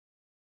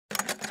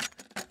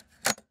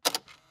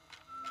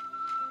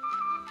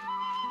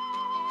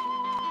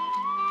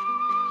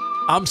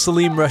I'm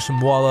Salim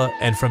Reshamwala,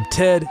 and from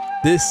TED,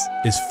 this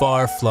is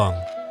Far Flung.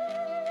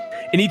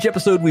 In each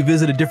episode, we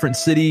visit a different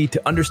city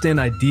to understand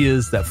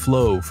ideas that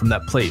flow from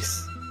that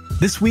place.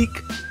 This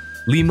week,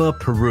 Lima,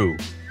 Peru.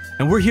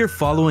 And we're here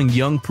following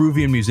young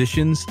Peruvian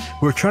musicians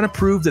who are trying to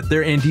prove that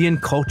their Andean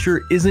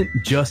culture isn't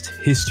just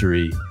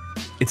history,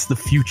 it's the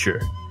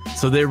future.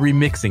 So they're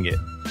remixing it.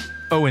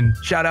 Oh, and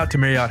shout out to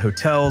Marriott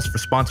Hotels for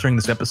sponsoring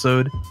this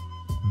episode.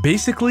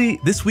 Basically,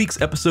 this week's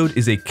episode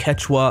is a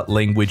Quechua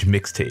language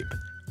mixtape.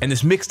 And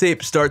this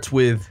mixtape starts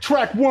with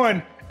Track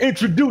 1,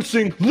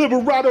 introducing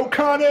Liberato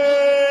Kani!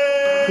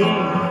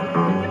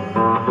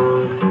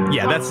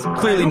 Yeah, that's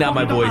clearly not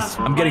my voice.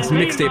 I'm getting some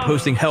mixtape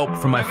hosting help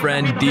from my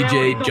friend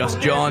DJ Just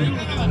John.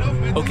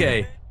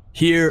 Okay,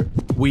 here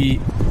we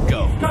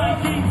go.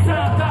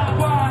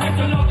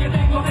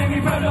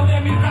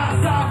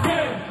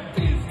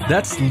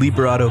 That's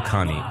Liberato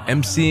Kani,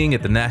 emceeing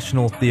at the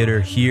National Theater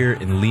here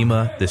in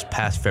Lima this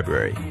past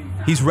February.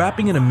 He's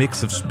rapping in a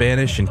mix of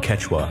Spanish and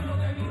Quechua.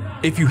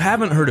 If you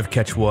haven't heard of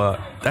Quechua,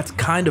 that's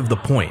kind of the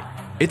point.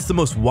 It's the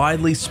most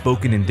widely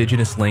spoken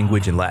indigenous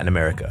language in Latin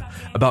America.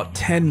 About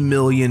 10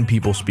 million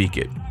people speak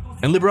it.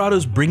 And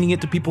Liberato's bringing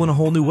it to people in a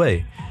whole new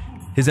way.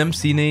 His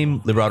MC name,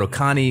 Liberato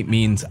Kani,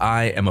 means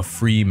I am a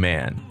free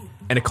man.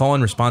 And a call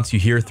and response you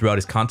hear throughout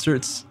his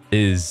concerts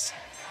is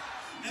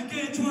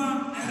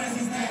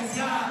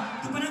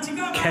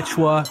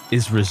Quechua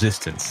is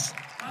resistance.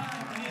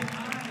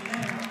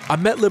 I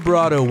met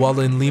Liberato while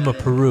in Lima,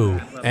 Peru,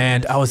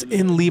 and I was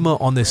in Lima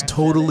on this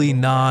totally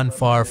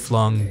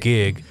non-far-flung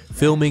gig,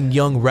 filming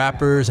young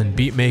rappers and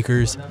beat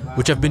makers,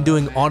 which I've been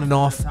doing on and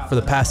off for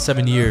the past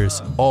 7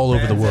 years, all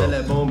over the world.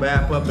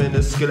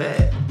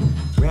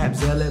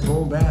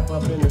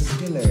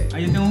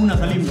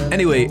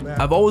 Anyway,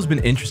 I've always been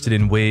interested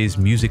in ways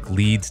music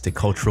leads to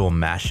cultural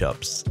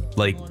mashups,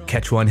 like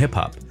Quechua and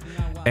hip-hop,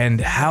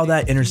 and how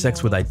that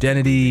intersects with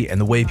identity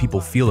and the way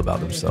people feel about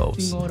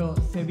themselves.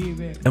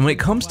 And when it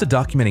comes to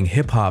documenting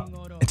hip-hop,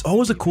 it's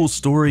always a cool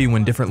story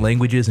when different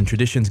languages and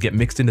traditions get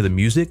mixed into the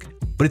music,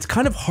 but it's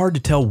kind of hard to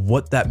tell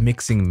what that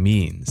mixing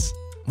means.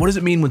 What does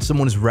it mean when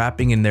someone is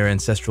rapping in their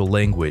ancestral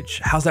language?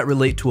 How does that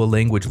relate to a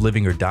language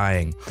living or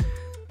dying?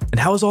 And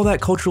how is all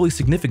that culturally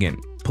significant,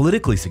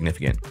 politically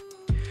significant?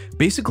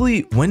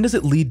 Basically, when does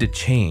it lead to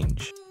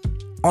change?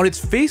 On its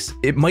face,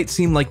 it might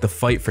seem like the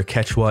fight for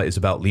Quechua is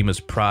about Lima's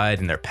pride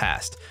and their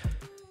past.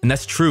 And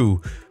that's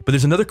true, but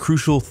there's another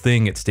crucial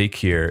thing at stake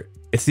here.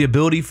 It's the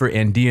ability for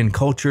Andean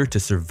culture to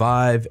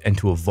survive and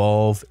to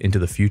evolve into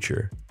the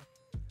future.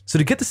 So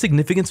to get the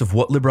significance of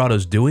what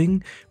Liberato's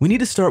doing, we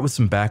need to start with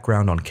some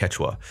background on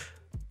Quechua.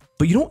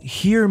 But you don't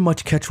hear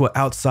much Quechua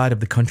outside of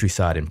the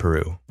countryside in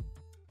Peru.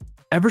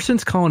 Ever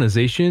since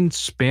colonization,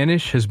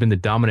 Spanish has been the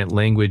dominant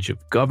language of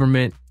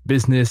government,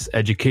 business,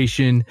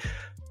 education,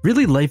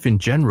 really life in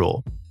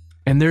general.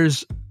 And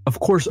there's, of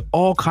course,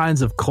 all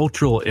kinds of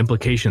cultural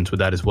implications with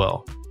that as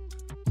well.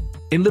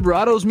 In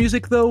Liberato's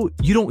music, though,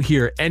 you don't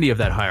hear any of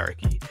that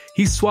hierarchy.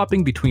 He's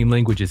swapping between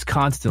languages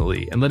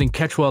constantly and letting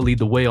Quechua lead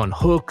the way on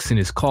hooks in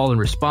his call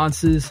and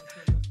responses.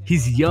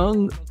 He's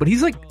young, but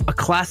he's like a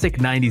classic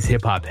 90s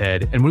hip-hop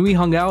head, and when we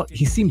hung out,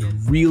 he seemed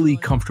really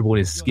comfortable in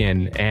his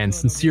skin and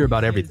sincere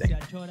about everything.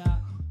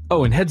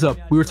 Oh, and heads up,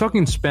 we were talking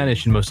in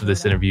Spanish in most of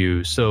this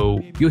interview,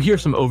 so you'll hear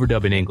some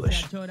overdub in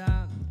English.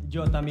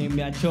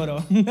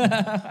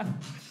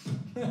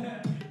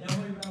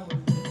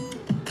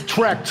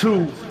 Track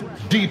 2,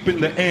 deep in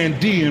the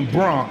Andean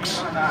Bronx.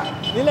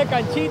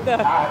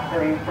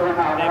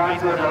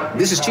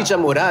 This is chicha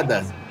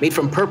morada, made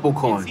from purple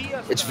corn.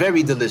 It's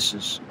very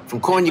delicious. From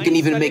corn, you can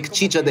even make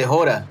chicha de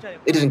jora.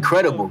 It is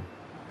incredible.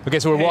 Okay,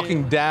 so we're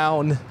walking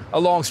down a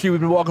long street. We've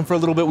been walking for a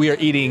little bit. We are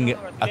eating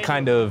a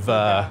kind of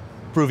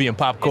Peruvian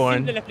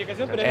popcorn,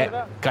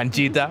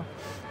 canchita,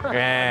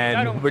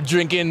 and we're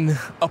drinking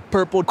a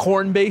purple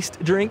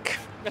corn-based drink,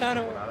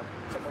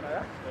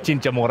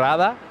 chincha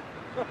morada.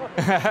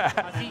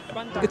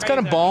 It's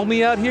kind of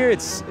balmy out here.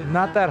 It's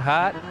not that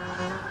hot.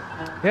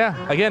 Yeah,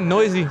 again,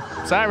 noisy.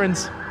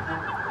 Sirens.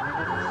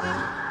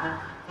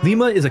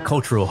 Lima is a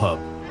cultural hub.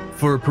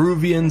 For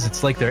Peruvians,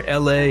 it's like they're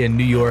LA and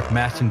New York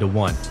mashed into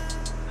one.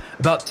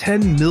 About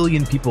 10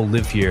 million people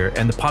live here,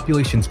 and the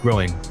population's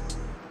growing.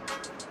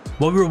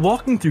 While we were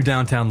walking through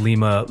downtown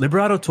Lima,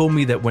 Liberato told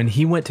me that when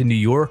he went to New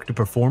York to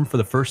perform for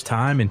the first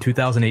time in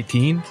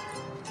 2018,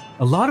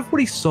 a lot of what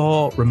he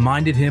saw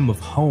reminded him of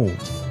home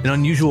in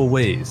unusual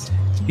ways.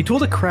 He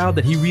told a crowd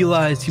that he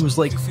realized he was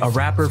like a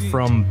rapper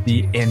from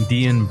the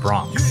Andean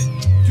Bronx.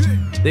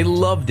 They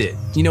loved it.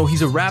 You know,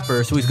 he's a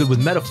rapper, so he's good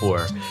with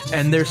metaphor,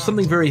 and there's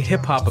something very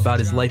hip-hop about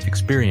his life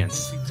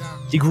experience.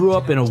 He grew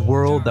up in a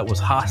world that was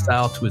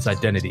hostile to his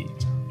identity,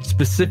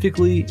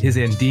 specifically his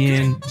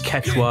Andean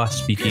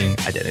Quechua-speaking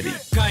identity.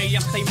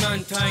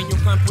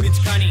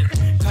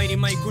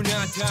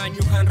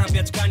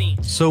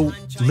 So,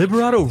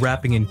 Liberato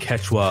rapping in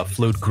Quechua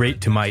flowed great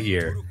to my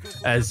ear.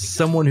 As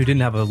someone who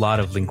didn't have a lot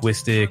of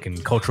linguistic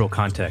and cultural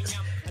context,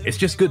 it's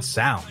just good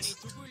sounds.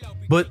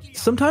 But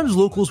sometimes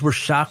locals were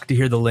shocked to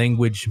hear the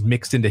language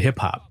mixed into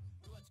hip-hop.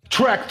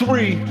 Track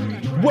 3,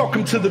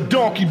 welcome to the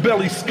Donkey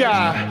Belly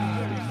Sky.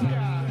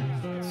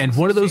 And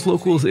one of those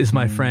locals is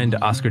my friend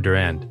Oscar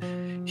Durand.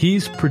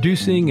 He's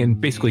producing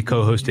and basically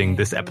co-hosting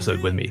this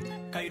episode with me.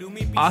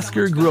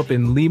 Oscar grew up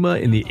in Lima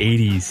in the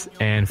 80s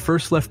and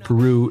first left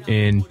Peru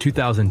in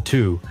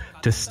 2002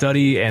 to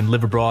study and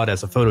live abroad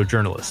as a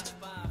photojournalist.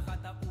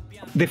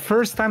 The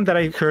first time that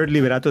I heard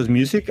Liberato's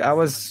music, I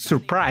was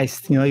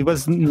surprised. It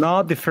was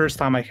not the first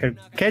time I heard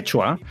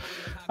Quechua.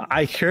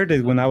 I heard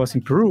it when I was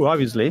in Peru,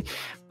 obviously,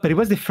 but it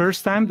was the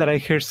first time that I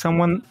heard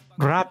someone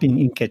rapping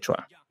in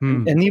Quechua.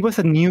 And it was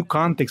a new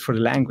context for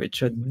the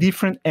language, a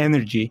different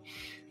energy.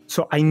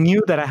 So I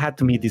knew that I had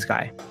to meet this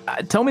guy.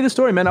 Tell me the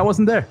story, man. I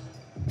wasn't there.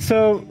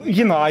 So,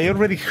 I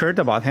already heard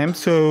about him.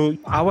 So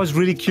I was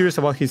really curious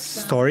about his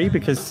story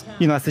because,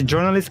 as a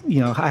journalist,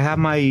 I have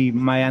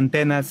my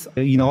antennas,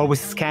 always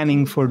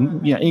scanning for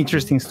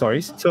interesting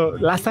stories. So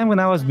last time when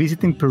I was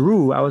visiting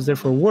Peru, I was there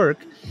for work.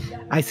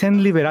 I sent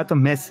Liberato a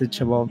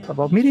message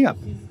about meeting up.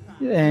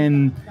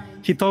 And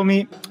he told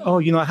me,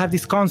 I have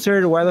this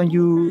concert. Why don't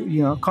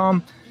you,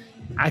 come?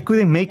 I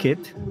couldn't make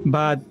it,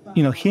 but,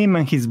 him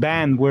and his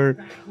band were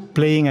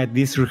playing at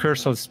this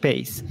rehearsal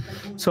space.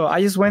 So I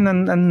just went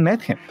and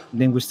met him.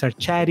 Then we started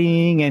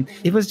chatting, and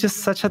it was just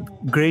such a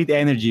great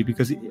energy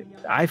because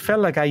I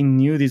felt like I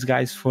knew these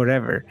guys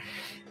forever.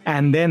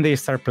 And then they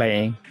start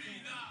playing.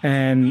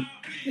 And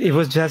it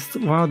was just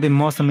one of the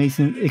most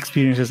amazing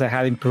experiences I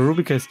had in Peru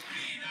because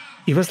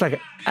it was like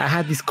I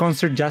had this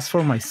concert just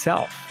for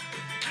myself.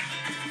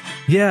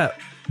 Yeah,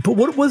 but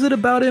what was it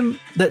about him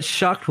that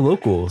shocked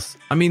locals?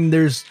 I mean,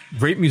 there's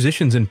great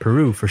musicians in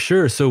Peru for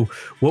sure. So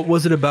what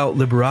was it about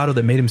Liberato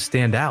that made him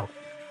stand out?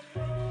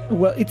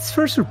 Well, it's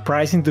first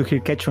surprising to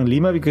hear Quechua in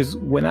Lima because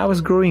when I was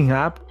growing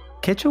up,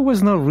 Quechua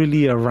was not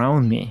really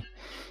around me.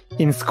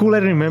 In school, I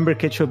remember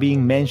Quechua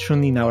being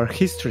mentioned in our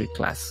history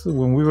class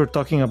when we were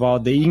talking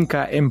about the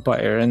Inca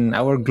Empire and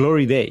our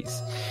glory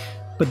days.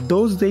 But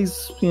those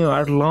days,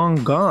 are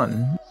long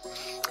gone.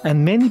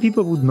 And many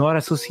people would not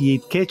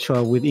associate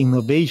Quechua with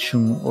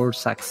innovation or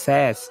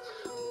success.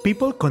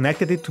 People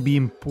connected it to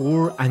being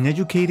poor,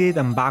 uneducated,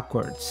 and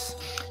backwards.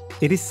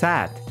 It is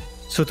sad.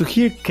 So to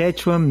hear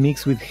Quechua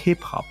mixed with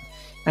hip-hop,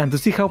 and to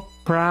see how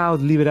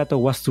proud Liberato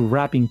was to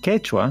rap in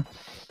Quechua,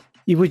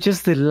 it was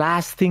just the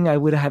last thing I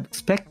would have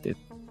expected,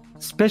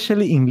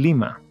 especially in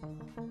Lima.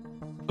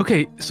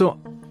 Okay, so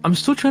I'm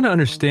still trying to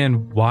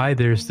understand why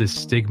there's this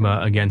stigma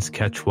against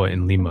Quechua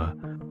in Lima.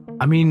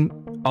 I mean,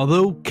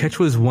 although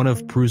Quechua is one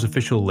of Peru's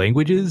official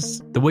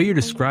languages, the way you're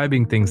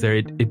describing things there,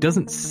 it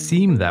doesn't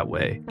seem that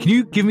way. Can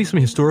you give me some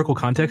historical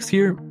context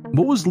here?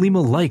 What was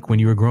Lima like when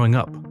you were growing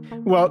up?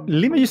 Well,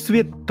 Lima used to be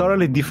a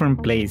totally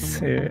different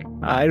place.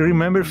 I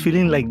remember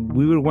feeling like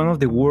we were one of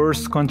the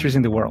worst countries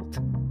in the world.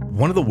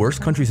 One of the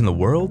worst countries in the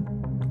world?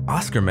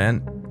 Oscar,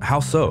 man,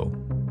 how so?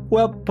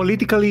 Well,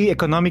 politically,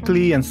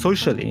 economically, and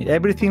socially,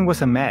 everything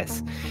was a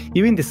mess.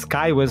 Even the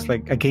sky was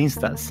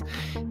against us.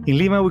 In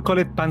Lima, we call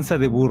it panza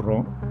de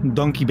burro,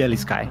 donkey belly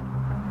sky.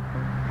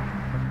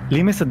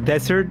 Lima is a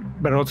desert,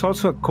 but it's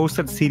also a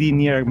coastal city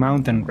near a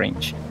mountain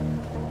range.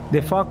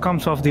 The fog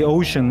comes off the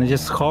ocean and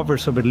just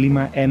hovers over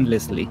Lima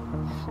endlessly.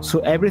 So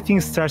everything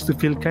starts to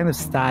feel kind of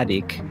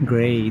static,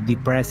 gray,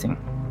 depressing.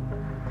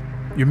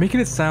 You're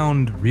making it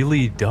sound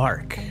really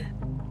dark.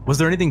 Was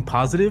there anything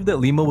positive that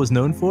Lima was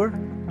known for?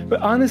 But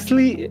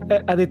honestly,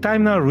 at the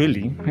time, not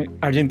really.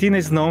 Argentina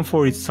is known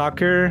for its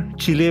soccer,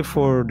 Chile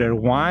for their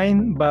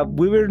wine, but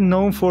we were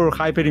known for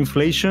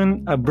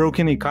hyperinflation, a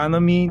broken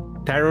economy,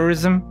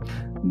 terrorism.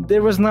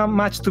 There was not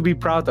much to be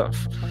proud of.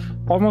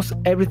 Almost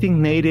everything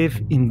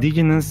native,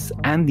 indigenous,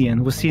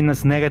 Andean was seen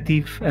as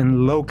negative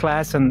and low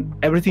class, and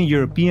everything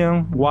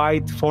European,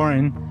 white,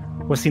 foreign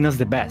was seen as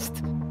the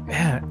best.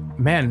 Yeah,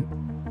 man,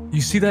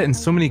 you see that in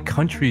so many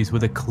countries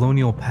with a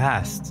colonial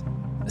past.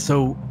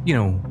 So,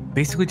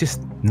 basically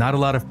just not a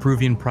lot of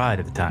Peruvian pride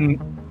at the time.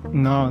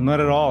 No, not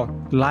at all.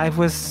 Life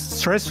was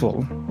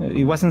stressful.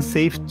 It wasn't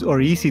safe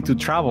or easy to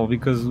travel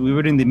because we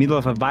were in the middle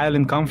of a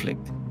violent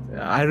conflict.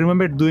 I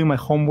remember doing my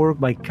homework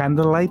by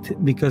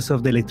candlelight because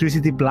of the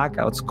electricity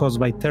blackouts caused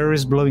by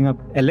terrorists blowing up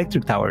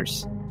electric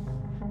towers.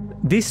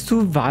 These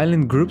two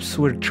violent groups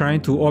were trying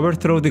to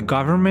overthrow the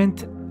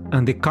government,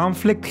 and the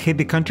conflict hit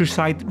the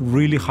countryside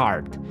really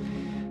hard.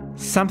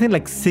 Something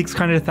like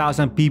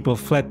 600,000 people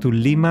fled to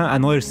Lima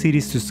and other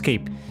cities to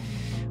escape.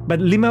 But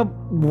Lima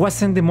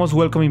wasn't the most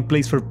welcoming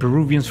place for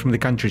Peruvians from the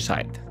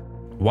countryside.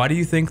 Why do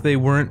you think they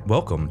weren't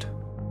welcomed?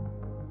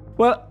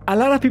 Well, a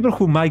lot of people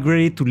who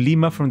migrated to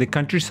Lima from the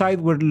countryside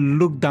were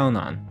looked down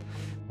on.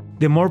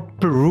 The more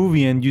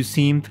Peruvian you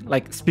seemed,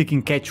 like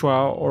speaking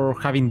Quechua or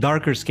having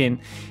darker skin,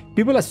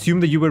 people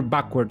assumed that you were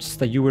backwards,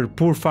 that you were a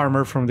poor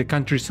farmer from the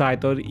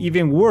countryside, or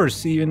even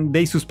worse, even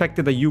they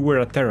suspected that you were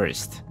a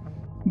terrorist.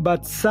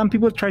 But some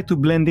people tried to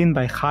blend in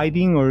by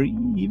hiding or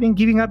even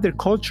giving up their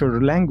culture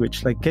or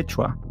language, like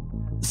Quechua.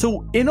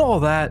 So in all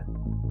that,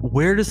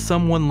 where does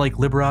someone like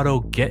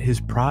Liberato get his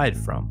pride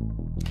from?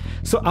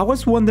 So I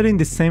was wondering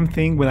the same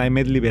thing when I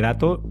met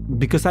Liberato,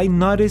 because I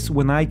noticed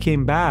when I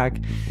came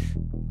back,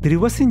 that it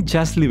wasn't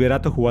just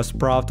Liberato who was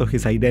proud of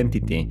his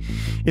identity.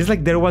 It's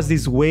like there was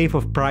this wave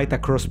of pride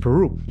across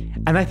Peru.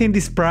 And I think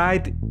this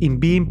pride in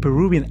being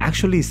Peruvian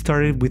actually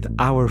started with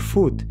our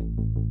food.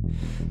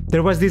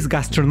 There was this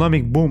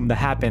gastronomic boom that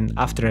happened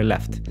after I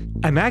left.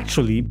 And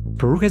actually,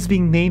 Peru has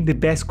been named the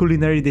best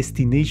culinary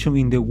destination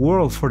in the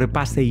world for the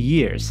past 8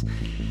 years.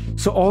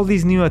 So all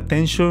this new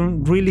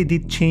attention really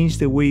did change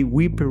the way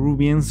we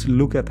Peruvians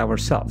look at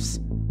ourselves.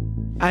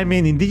 I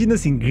mean,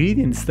 indigenous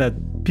ingredients that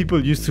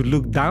people used to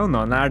look down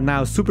on are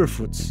now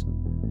superfoods.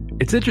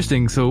 It's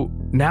interesting. So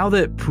now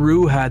that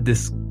Peru had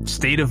this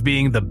state of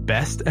being the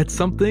best at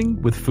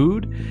something with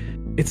food,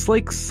 it's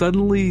like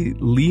suddenly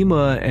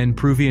Lima and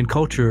Peruvian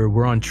culture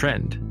were on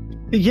trend.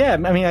 Yeah,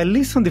 I mean, at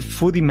least on the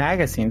foodie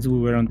magazines, we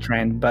were on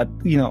trend. But,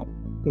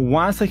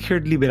 once I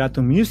heard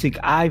Liberato music,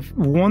 I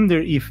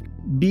wondered if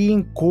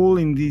being cool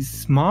in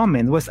this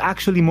moment was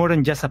actually more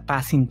than just a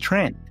passing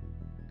trend.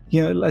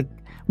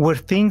 Were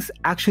things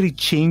actually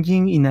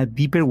changing in a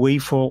deeper way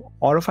for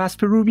all of us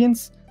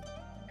Peruvians?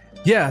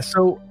 Yeah,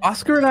 so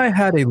Oscar and I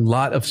had a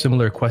lot of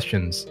similar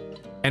questions.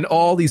 And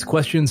all these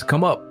questions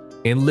come up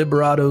in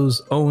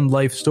Liberato's own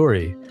life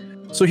story.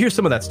 So here's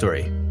some of that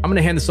story. I'm going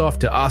to hand this off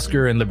to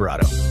Oscar and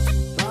Liberato.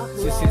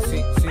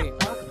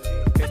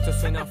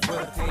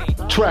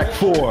 Track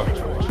 4.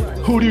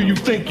 Who do you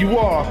think you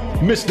are,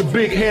 Mr.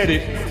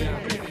 Big-Headed?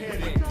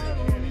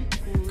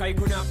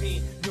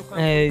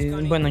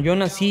 Bueno, yo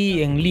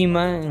nací en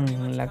Lima,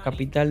 en la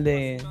capital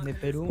de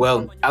Perú.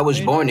 Well, I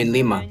was born in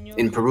Lima,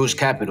 in Peru's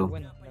capital.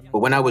 But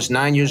when I was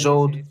 9 years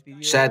old,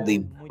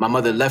 sadly, my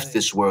mother left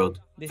this world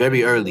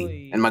very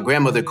early, and my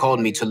grandmother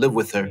called me to live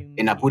with her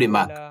in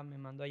Apurimac.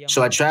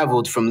 So I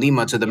traveled from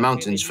Lima to the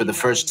mountains for the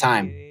first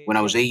time when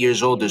I was 8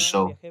 years old or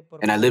so,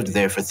 and I lived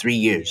there for 3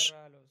 years.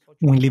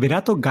 When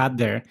Liberato got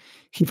there,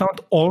 he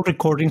found all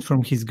recordings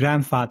from his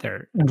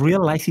grandfather and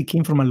realized he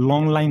came from a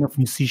long line of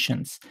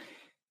musicians.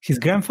 His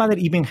grandfather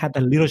even had a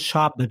little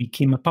shop that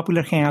became a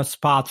popular hangout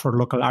spot for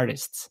local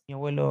artists. Mi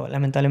abuelo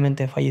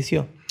lamentablemente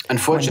falleció.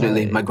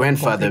 Unfortunately, my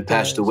grandfather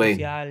passed away.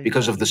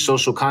 Because of the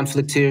social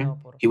conflict here,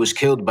 he was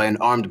killed by an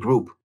armed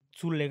group.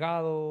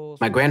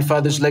 My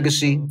grandfather's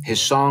legacy, his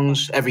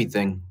songs,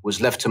 everything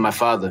was left to my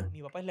father.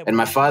 And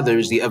my father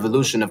is the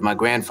evolution of my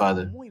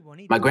grandfather.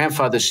 My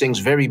grandfather sings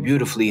very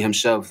beautifully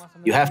himself.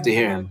 You have to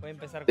hear him.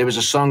 There is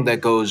a song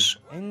that goes,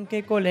 ¿En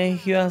qué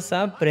colegio has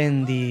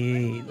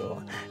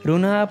aprendido?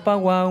 Runa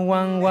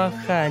paguaguan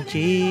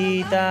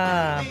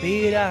guajachita,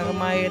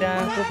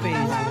 piragmaira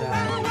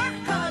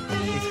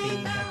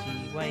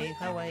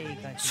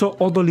So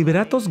although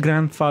Liberato's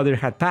grandfather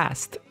had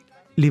passed,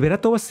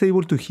 Liberato was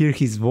able to hear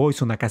his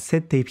voice on a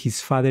cassette tape his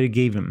father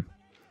gave him.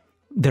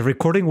 The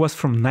recording was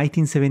from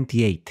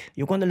 1978.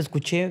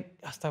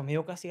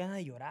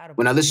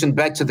 When I listened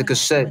back to the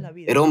cassette,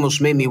 it almost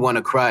made me want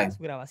to cry.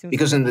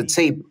 Because in the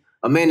tape,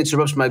 a man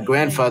interrupts my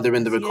grandfather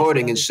in the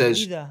recording and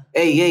says,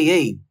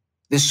 hey,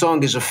 this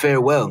song is a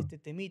farewell.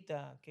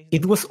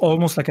 It was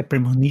almost like a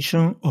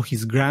premonition of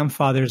his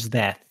grandfather's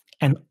death.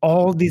 And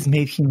all this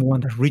made him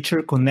want a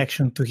richer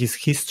connection to his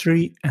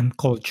history and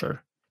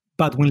culture.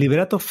 But when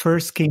Liberato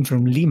first came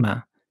from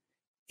Lima,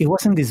 it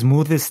wasn't the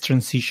smoothest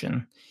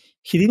transition.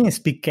 He didn't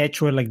speak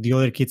Quechua like the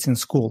other kids in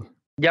school.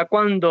 But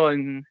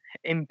when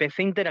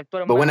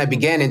I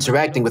began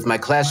interacting with my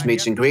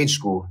classmates in grade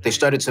school, they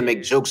started to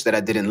make jokes that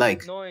I didn't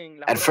like.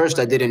 At first,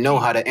 I didn't know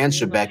how to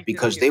answer back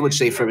because they would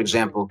say, for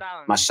example,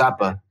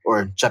 masapa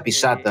or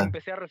chapisata,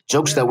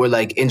 jokes that were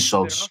like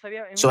insults.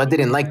 So I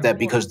didn't like that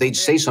because they'd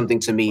say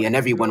something to me and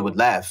everyone would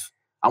laugh.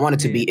 I wanted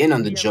to be in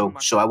on the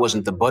joke, so I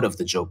wasn't the butt of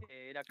the joke.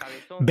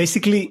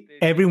 Basically,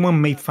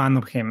 everyone made fun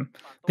of him.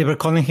 They were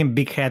calling him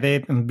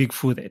big-headed and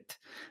big-footed.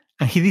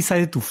 And he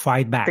decided to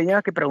fight back.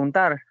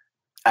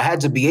 I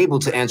had to be able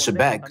to answer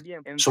back,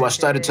 so I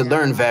started to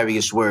learn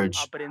various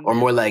words, or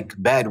more like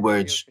bad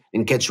words,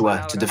 in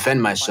Quechua to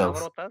defend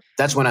myself.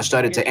 That's when I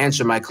started to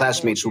answer my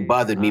classmates who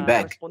bothered me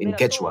back in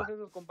Quechua.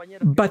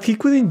 But he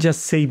couldn't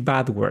just say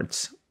bad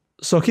words.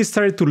 So he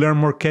started to learn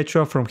more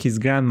Quechua from his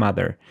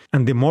grandmother.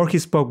 And the more he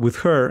spoke with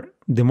her,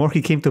 the more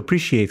he came to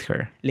appreciate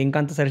her.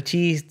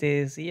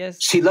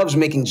 She loves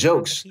making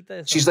jokes.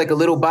 She's like a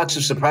little box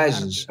of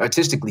surprises,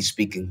 artistically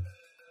speaking.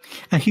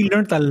 And he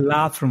learned a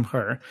lot from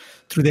her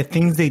through the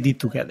things they did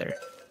together.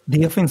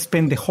 They often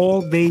spent the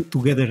whole day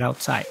together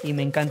outside.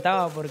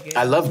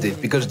 I loved it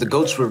because the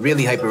goats were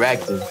really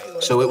hyperactive,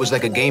 so it was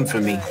like a game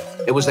for me.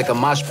 It was like a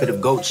mosh pit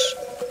of goats.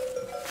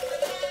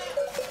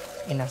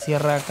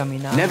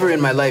 Never in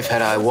my life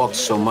had I walked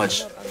so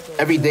much.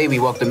 Every day we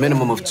walked a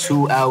minimum of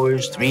 2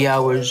 hours, 3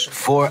 hours,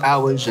 4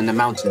 hours in the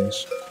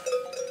mountains.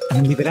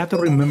 And Liberato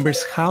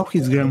remembers how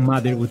his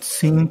grandmother would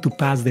sing to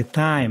pass the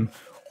time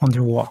on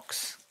their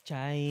walks.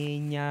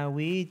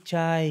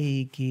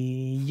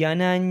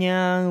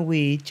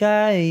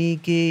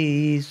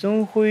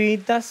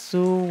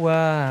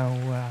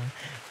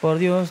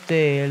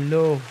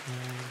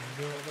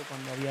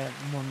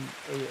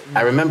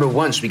 I remember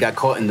once we got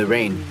caught in the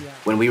rain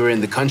when we were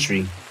in the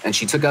country, and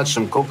she took out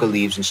some coca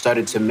leaves and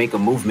started to make a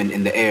movement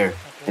in the air.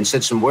 and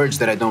said some words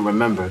that I don't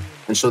remember.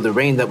 And so the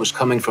rain that was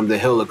coming from the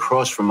hill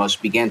across from us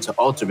began to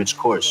alter its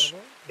course.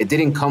 It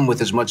didn't come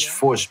with as much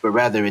force, but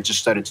rather it just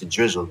started to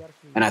drizzle.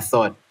 And I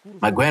thought,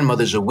 my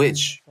grandmother's a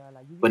witch.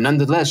 But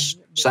nonetheless,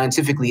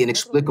 scientifically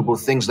inexplicable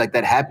things like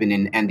that happen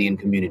in Andean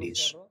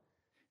communities.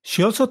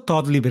 She also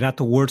taught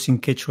Liberato words in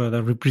Quechua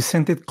that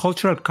represented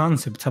cultural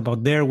concepts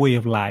about their way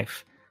of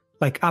life,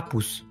 like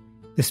apus,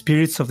 the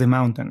spirits of the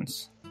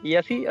mountains.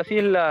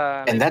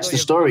 And that's the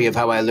story of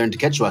how I learned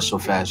Quechua so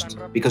fast,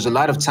 because a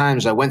lot of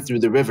times I went through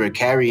the river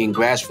carrying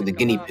grass for the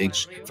guinea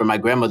pigs, for my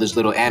grandmother's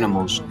little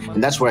animals,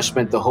 and that's where I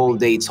spent the whole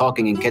day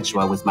talking in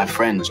Quechua with my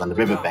friends on the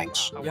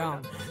riverbanks.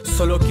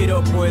 Solo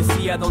quiero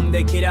poesía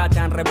donde quiera,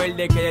 tan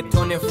rebelde que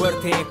detone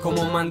fuerte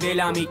como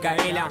Mandela,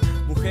 Micaela.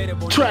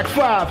 Track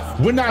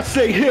 5, when I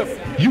say hip,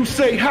 you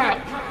say hop.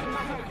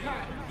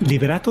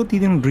 Liberato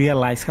didn't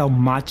realize how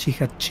much he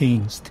had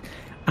changed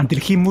until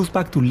he moved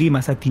back to Lima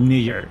as a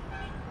teenager.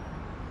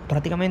 I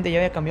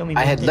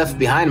had left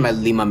behind my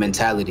Lima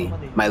mentality,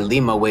 my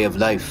Lima way of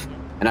life,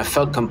 and I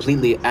felt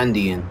completely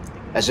Andean,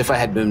 as if I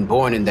had been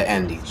born in the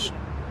Andes.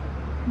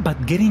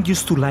 But getting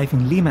used to life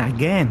in Lima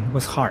again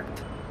was hard.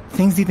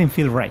 Things didn't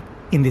feel right.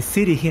 In the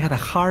city, he had a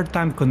hard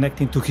time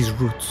connecting to his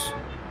roots.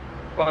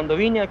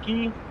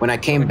 When I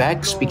came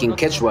back, speaking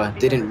Quechua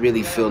didn't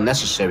really feel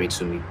necessary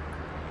to me.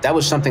 That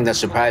was something that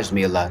surprised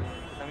me a lot.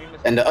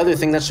 And the other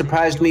thing that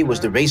surprised me was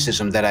the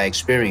racism that I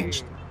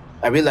experienced.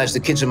 I realized the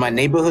kids in my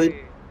neighborhood,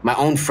 my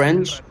own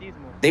friends,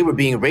 they were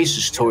being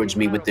racist towards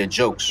me with their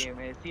jokes.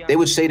 They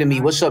would say to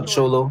me, "What's up,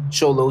 Cholo?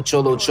 Cholo,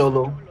 Cholo,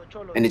 Cholo?"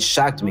 And it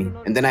shocked me.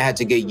 And then I had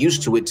to get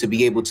used to it to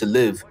be able to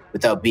live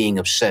without being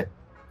upset.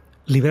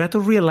 Liberato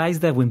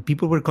realized that when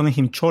people were calling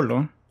him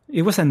Cholo,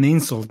 it was an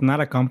insult, not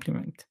a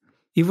compliment.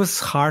 It was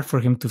hard for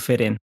him to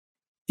fit in.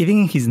 Even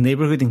in his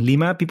neighborhood in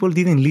Lima, people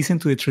didn't listen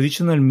to the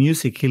traditional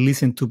music he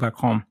listened to back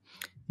home.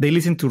 They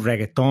listened to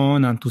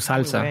reggaeton and to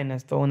salsa.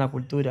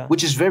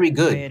 Which is very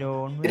good.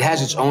 It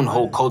has its own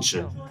whole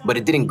culture, but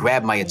it didn't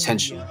grab my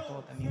attention.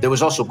 There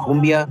was also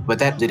cumbia, but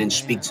that didn't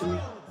speak to me.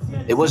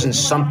 It wasn't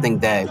something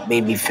that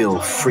made me feel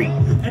free.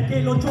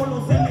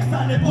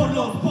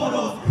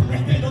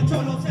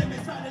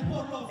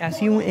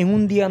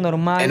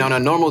 And on a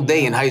normal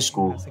day in high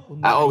school,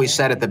 I always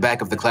sat at the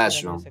back of the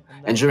classroom.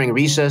 And during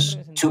recess,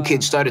 two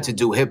kids started to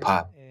do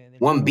hip-hop.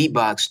 One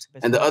beatboxed,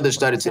 and the other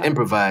started to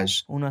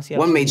improvise.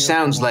 One made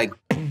sounds like...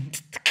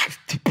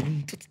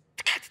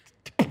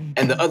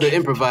 And the other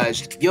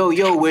improvised, "Yo,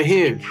 yo, we're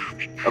here."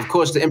 Of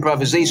course, the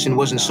improvisation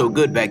wasn't so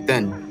good back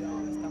then.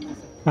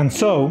 And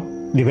so,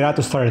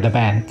 Liberato started a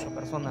band.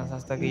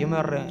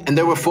 And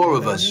there were 4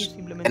 of us.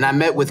 And I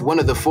met with one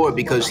of the 4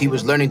 because he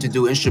was learning to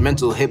do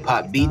instrumental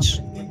hip-hop beats.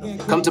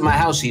 "Come to my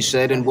house," he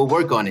said, "and we'll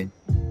work on it."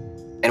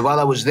 And while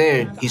I was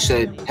there, he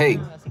said, "Hey,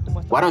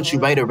 why don't you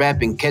write a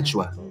rap in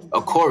Quechua? A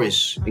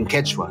chorus in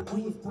Quechua?"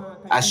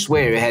 I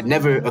swear it had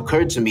never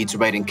occurred to me to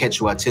write in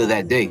Quechua till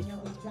that day.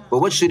 "But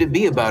what should it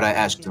be about?" I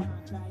asked him.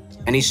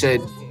 And he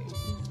said,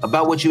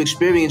 "About what you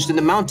experienced in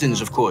the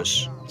mountains, of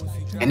course."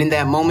 And in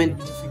that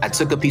moment, I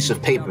took a piece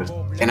of paper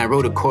and I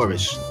wrote a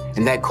chorus.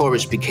 And that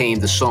chorus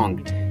became the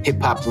song,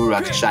 Hip Hop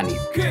Rurak Shani.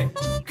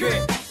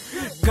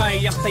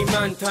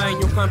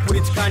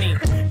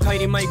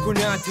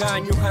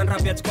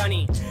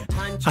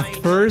 At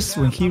first,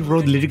 when he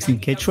wrote lyrics in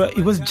Quechua,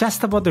 it was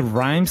just about the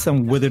rhymes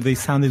and whether they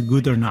sounded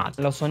good or not.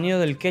 The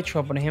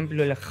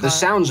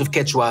sounds of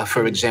Quechua,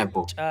 for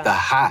example, the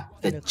ha,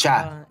 the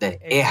cha, the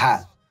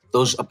eha,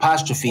 those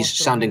apostrophes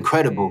sound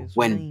incredible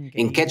when,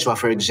 in Quechua,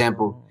 for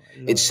example,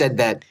 it said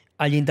that.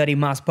 And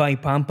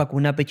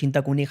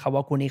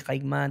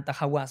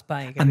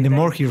the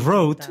more he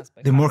wrote,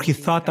 the more he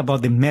thought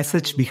about the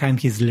message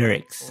behind his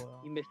lyrics.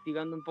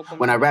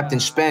 When I rapped in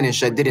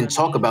Spanish, I didn't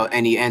talk about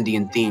any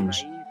Andean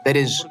themes. That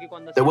is,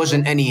 there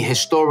wasn't any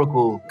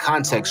historical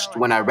context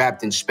when I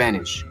rapped in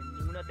Spanish.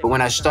 But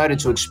when I started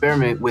to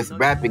experiment with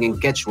rapping in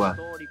Quechua,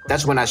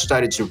 that's when I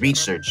started to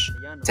research,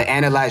 to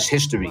analyze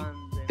history,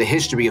 the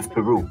history of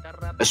Peru,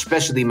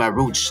 especially my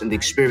roots and the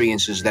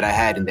experiences that I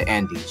had in the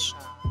Andes.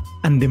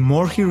 And the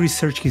more he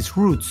researched his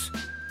roots,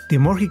 the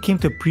more he came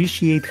to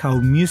appreciate how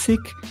music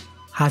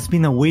has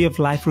been a way of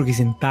life for his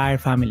entire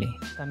family.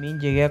 I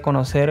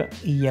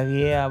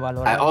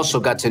also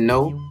got to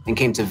know and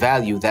came to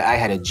value that I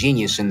had a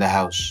genius in the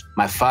house,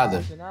 my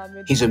father.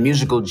 He's a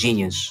musical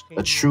genius,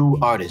 a true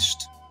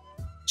artist.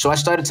 So I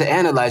started to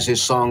analyze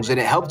his songs, and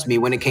it helped me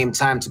when it came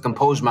time to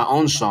compose my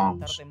own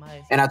songs.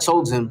 And I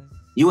told him,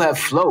 "You have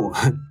flow."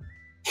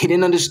 He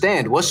didn't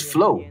understand. What's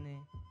flow?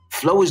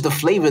 Flow is the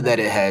flavor that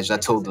it has, I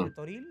told him.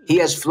 He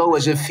has flow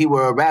as if he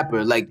were a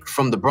rapper, like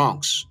from the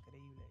Bronx.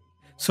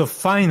 So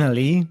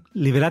finally,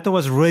 Liberato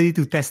was ready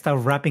to test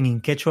out rapping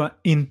in Quechua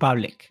in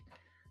public.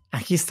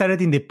 And he started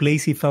in the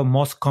place he felt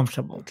most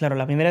comfortable.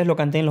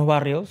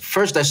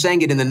 First, I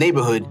sang it in the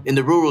neighborhood, in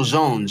the rural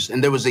zones,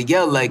 and there was a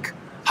yell like,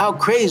 "How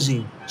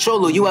crazy!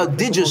 Cholo, you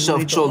outdid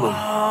yourself, Cholo."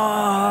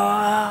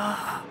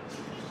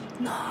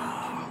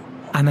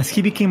 And as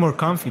he became more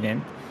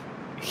confident,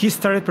 he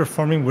started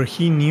performing where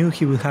he knew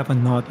he would have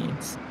an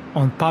audience,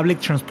 on public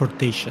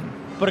transportation.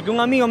 Porque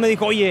un amigo me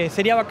dijo, oye,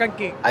 sería bacán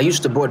que... I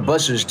used to board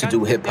buses to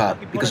do hip-hop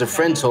because a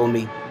friend told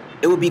me,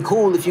 it would be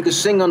cool if you could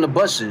sing on the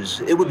buses.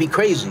 It would be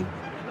crazy.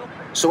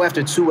 So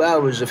after 2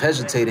 hours of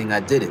hesitating, I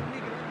did it.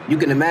 You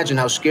can imagine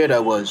how scared I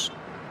was.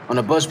 On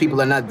a bus,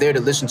 people are not there to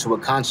listen to a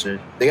concert.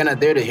 They are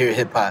not there to hear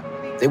hip-hop.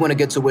 They want to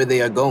get to where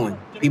they are going.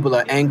 People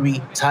are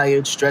angry,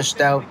 tired,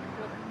 stressed out.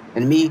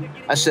 And me,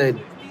 I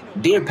said,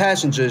 "Dear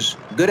passengers,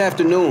 good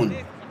afternoon.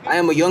 I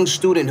am a young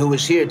student who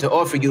is here to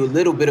offer you a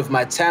little bit of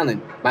my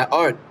talent, my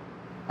art.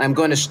 I'm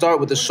going to start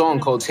with a song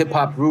called Hip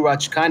Hop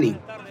Liberato Kani."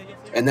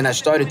 And then I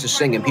started to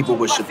sing and people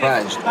were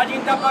surprised.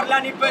 And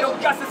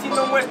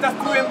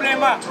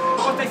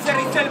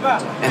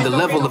the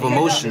level of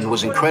emotion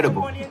was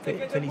incredible.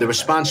 The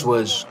response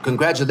was,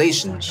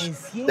 "Congratulations."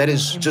 That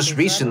is, just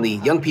recently,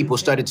 young people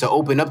started to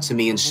open up to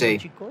me and say,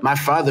 "My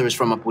father is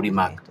from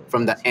Apurimac,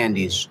 from the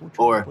Andes,"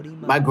 or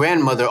 "My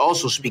grandmother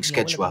also speaks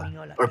Quechua."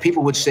 Or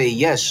people would say,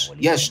 yes,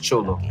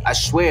 Cholo. I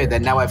swear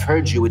that now I've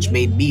heard you, it's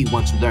made me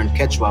want to learn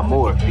Quechua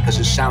more because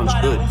it sounds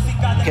good.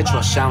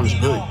 Quechua sounds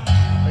good.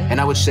 And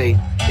I would say,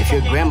 if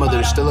your grandmother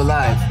is still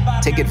alive,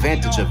 take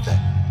advantage of that.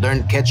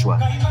 Learn Quechua.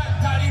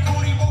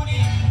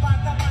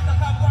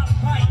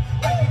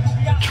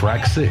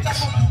 Track 6,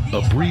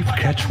 a brief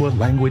Quechua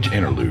language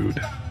interlude.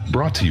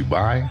 Brought to you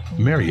by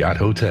Marriott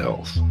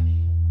Hotels.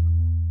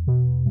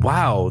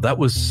 Wow, that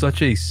was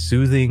such a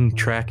soothing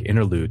track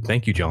interlude.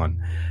 Thank you, John.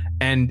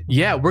 And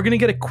yeah, we're going to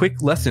get a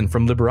quick lesson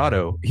from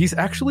Liberato. He's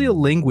actually a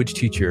language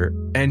teacher,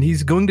 and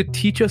he's going to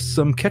teach us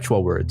some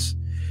Quechua words.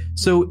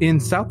 So in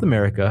South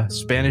America,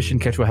 Spanish and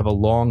Quechua have a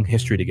long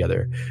history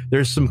together.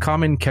 There's some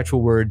common Quechua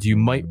words you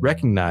might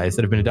recognize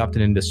that have been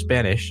adopted into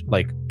Spanish,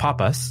 like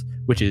papas,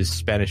 which is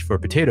Spanish for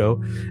potato,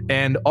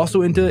 and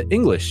also into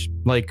English,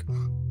 like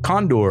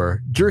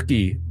condor,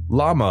 jerky,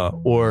 llama,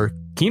 or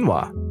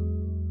quinoa.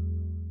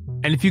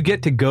 And if you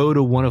get to go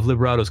to one of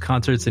Liberato's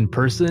concerts in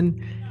person,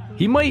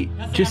 he might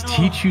just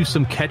teach you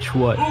some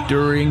Quechua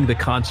during the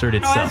concert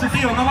itself.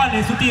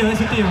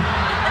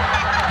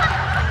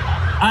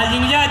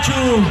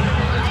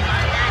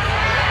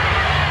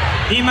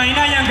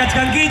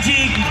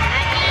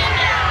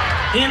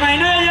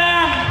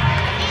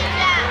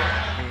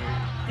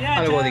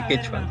 Algo de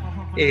Quechua.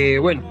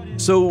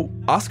 So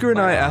Oscar and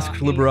I asked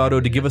Liberato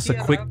to give us a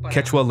quick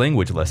Quechua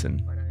language lesson.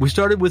 We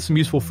started with some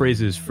useful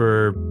phrases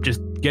for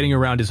just getting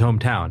around his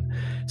hometown.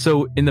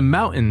 So in the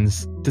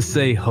mountains, to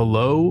say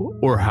hello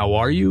or how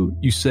are you,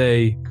 you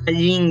say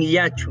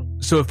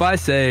So if I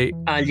say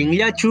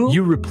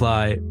you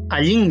reply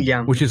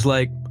which is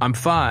like, I'm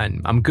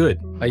fine, I'm good.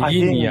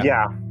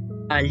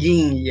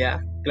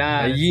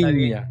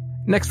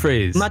 Next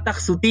phrase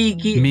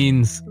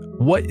means,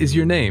 what is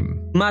your name?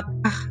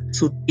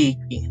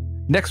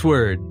 Next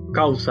word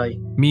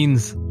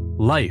means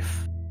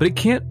life, but it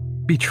can't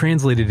be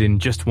translated in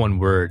just one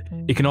word.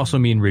 It can also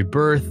mean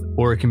rebirth,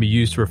 or it can be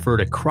used to refer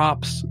to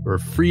crops or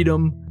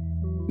freedom.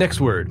 Next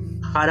word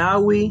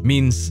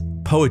means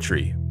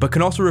poetry, but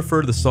can also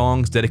refer to the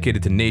songs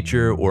dedicated to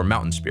nature or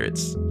mountain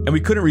spirits. And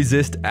we couldn't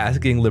resist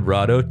asking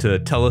Liberato to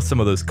tell us some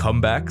of those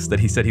comebacks that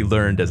he said he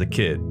learned as a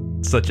kid,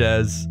 such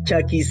as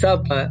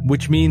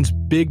which means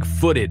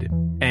big-footed,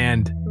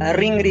 and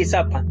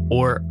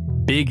or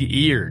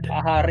big-eared.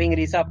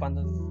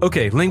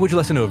 Okay, language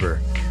lesson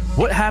over.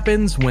 What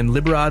happens when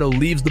Liberato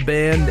leaves the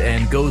band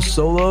and goes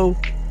solo?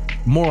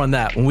 More on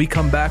that when we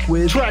come back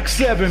with Track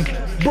 7,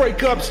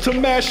 breakups to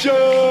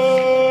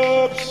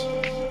mashups.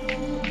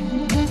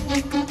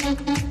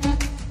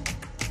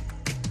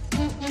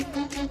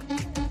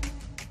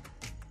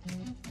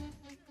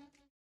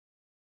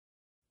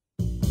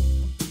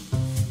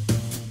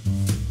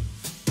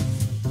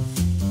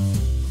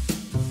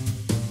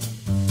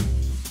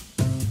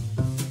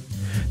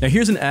 Now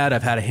here's an ad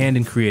I've had a hand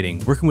in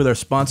creating, working with our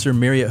sponsor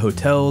Marriott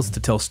Hotels to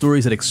tell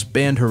stories that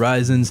expand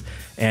horizons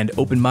and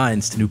open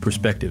minds to new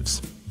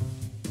perspectives.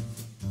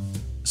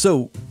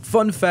 So,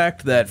 fun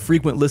fact that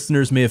frequent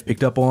listeners may have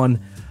picked up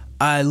on,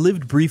 I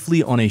lived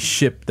briefly on a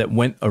ship that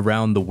went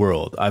around the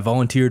world. I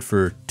volunteered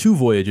for 2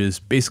 voyages,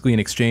 basically in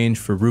exchange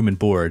for room and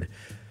board.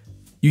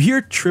 You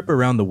hear trip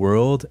around the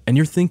world, and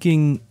you're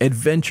thinking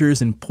adventures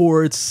in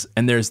ports,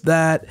 and there's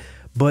that,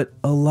 but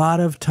a lot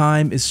of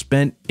time is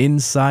spent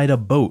inside a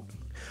boat.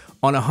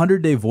 On a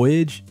 100-day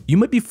voyage, you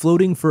might be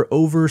floating for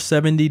over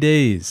 70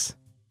 days.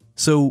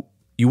 So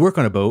you work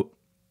on a boat,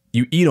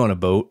 you eat on a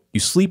boat,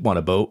 you sleep on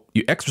a boat,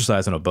 you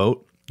exercise on a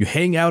boat, you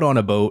hang out on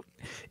a boat.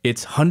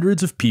 It's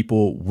hundreds of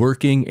people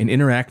working and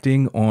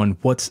interacting on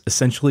what's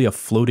essentially a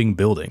floating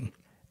building.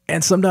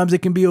 And sometimes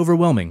it can be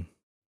overwhelming.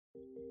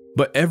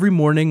 But every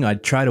morning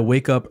I'd try to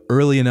wake up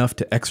early enough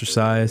to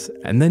exercise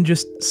and then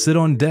just sit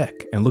on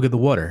deck and look at the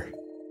water.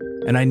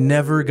 And I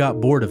never got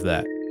bored of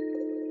that.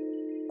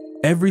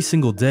 Every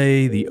single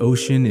day, the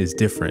ocean is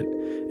different,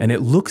 and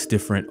it looks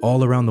different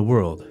all around the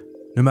world.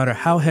 No matter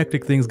how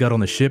hectic things got on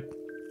the ship,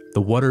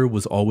 the water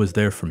was always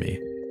there for me.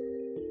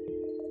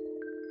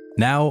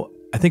 Now,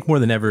 I think more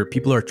than ever,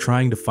 people are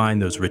trying to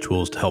find those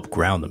rituals to help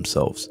ground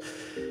themselves.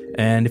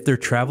 And if they're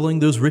traveling,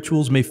 those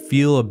rituals may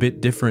feel a bit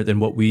different than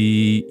what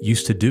we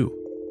used to do.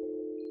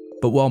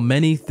 But while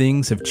many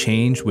things have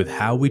changed with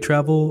how we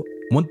travel,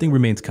 one thing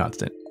remains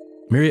constant: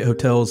 Marriott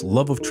Hotels'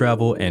 love of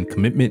travel and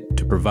commitment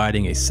to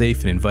providing a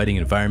safe and inviting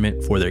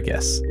environment for their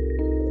guests.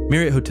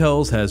 Marriott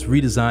Hotels has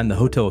redesigned the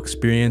hotel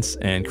experience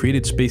and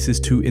created spaces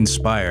to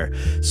inspire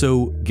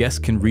so guests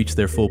can reach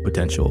their full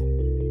potential.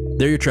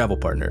 They're your travel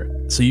partner,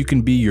 so you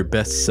can be your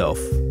best self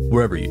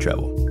wherever you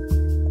travel.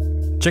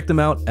 Check them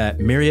out at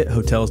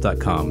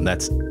MarriottHotels.com.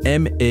 That's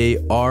MarriOtt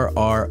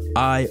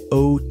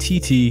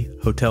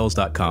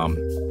hotels.com,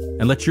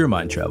 and let your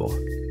mind travel.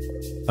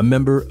 A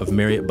member of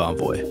Marriott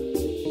Bonvoy.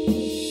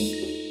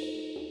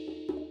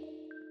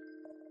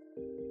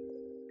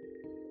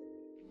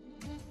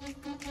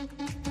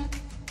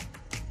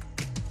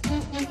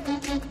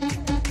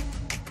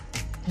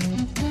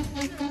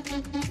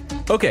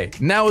 Okay,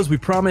 now as we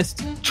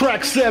promised,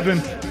 Track 7,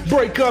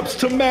 breakups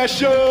to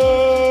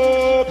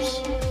mashups.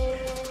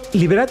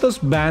 Liberato's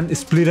band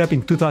split up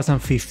in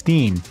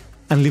 2015,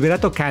 and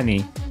Liberato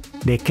Kani,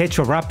 the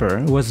Quechua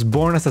rapper, was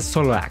born as a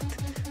solo act.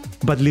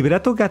 But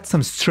Liberato got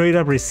some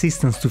straight-up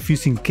resistance to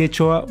fusing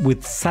Quechua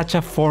with such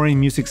a foreign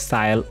music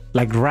style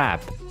like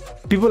rap.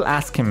 People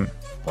ask him,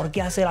 ¿Por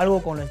qué hacer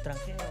algo con lo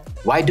extranjero?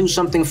 Why do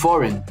something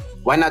foreign?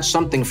 Why not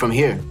something from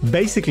here?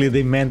 Basically,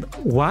 they meant,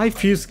 why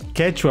fuse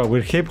Quechua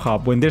with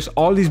hip-hop when there's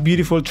all these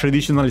beautiful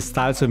traditional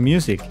styles of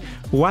music?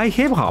 Why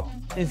hip-hop?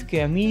 Es que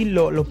a mí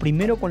lo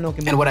primero con lo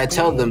que me... And what I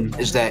tell them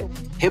is that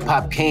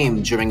hip-hop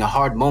came during a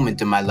hard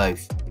moment in my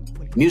life.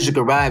 Music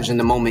arrives in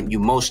the moment you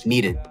most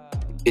need it.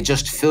 It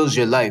just fills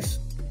your life.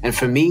 And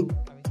for me,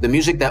 the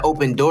music that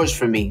opened doors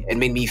for me and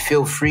made me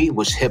feel free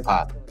was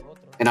hip-hop.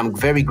 And I'm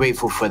very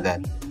grateful for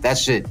that.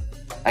 That's it.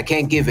 I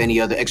can't give any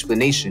other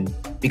explanation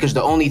because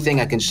the only thing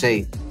I can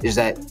say is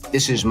that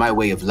this is my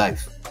way of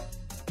life.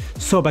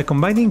 So by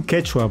combining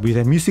Quechua with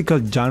a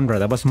musical genre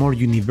that was more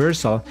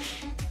universal,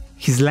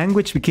 his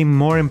language became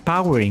more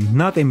empowering,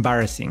 not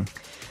embarrassing.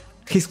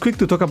 He's quick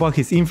to talk about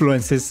his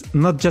influences,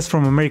 not just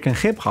from American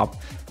hip-hop,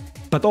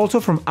 but also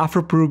from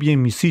Afro-Peruvian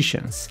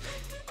musicians.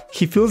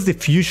 He feels the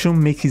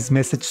fusion makes his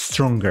message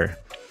stronger.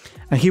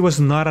 And he was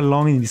not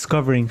alone in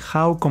discovering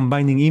how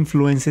combining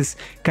influences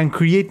can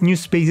create new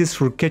spaces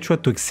for Quechua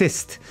to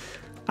exist,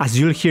 as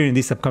you'll hear in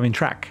this upcoming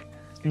track.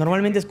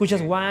 Normalmente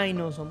escuchas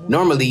huaynos o...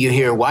 Normally you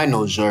hear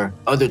huaynos or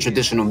other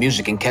traditional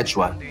music in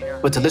Quechua,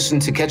 but to listen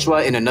to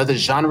Quechua in another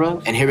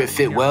genre and hear it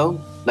fit well,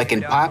 like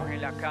in pop,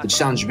 it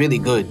sounds really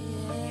good.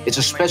 It's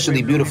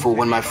especially beautiful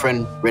when my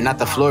friend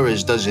Renata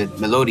Flores does it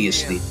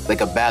melodiously,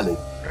 like a ballad.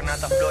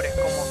 Renata Flores,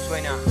 ¿cómo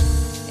suena?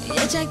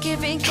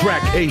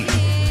 Track 8,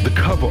 the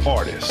cover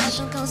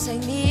artist.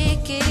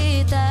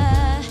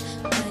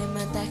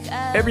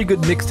 every good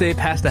mixtape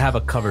has to have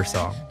a cover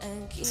song.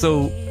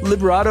 So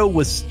Liberato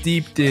was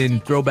steeped in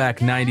throwback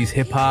 90s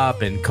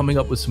hip-hop and coming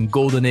up with some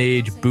golden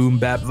age boom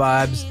bap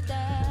vibes.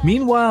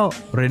 Meanwhile,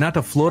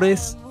 Renata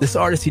Flores, this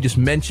artist he just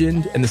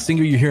mentioned and the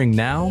singer you're hearing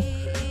now,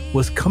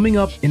 was coming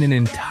up in an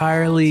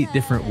entirely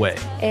different way.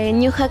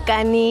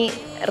 Kani,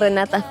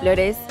 Renata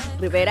Flores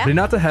Rivera.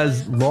 Renata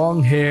has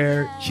long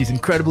hair, she's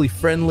incredibly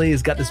friendly,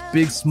 has got this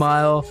big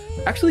smile,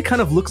 actually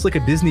kind of looks like a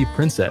Disney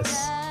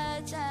princess.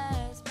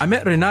 I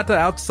met Renata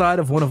outside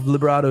of one of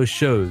Liberato's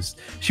shows.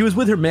 She was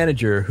with her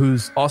manager,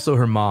 who's also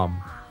her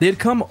mom. They had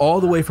come all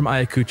the way from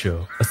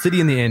Ayacucho, a city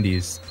in the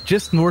Andes,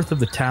 just north of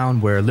the town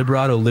where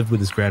Liberato lived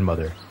with his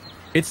grandmother.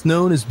 It's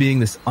known as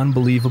being this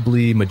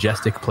unbelievably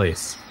majestic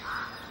place.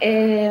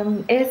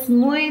 Es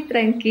muy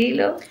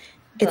tranquilo.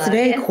 It's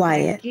very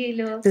quiet.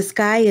 The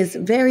sky is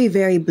very,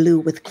 very blue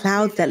with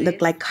clouds that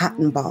look like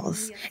cotton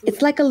balls.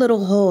 It's like a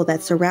little hole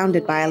that's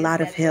surrounded by a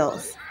lot of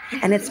hills.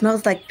 And it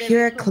smells like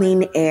pure,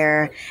 clean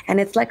air. And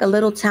it's like a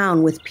little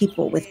town with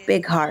people with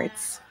big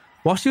hearts.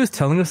 While she was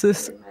telling us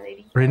this,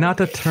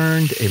 Renata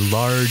turned a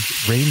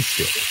large rain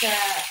stick.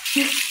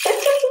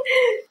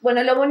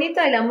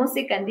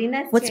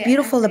 What's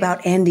beautiful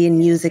about Andean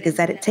music is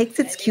that it takes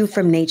its cue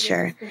from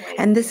nature.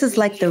 And this is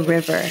like the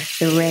river,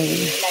 the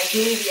rain.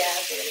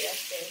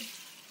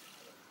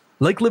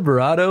 Like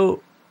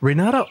Liberato,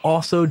 Renata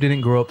also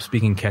didn't grow up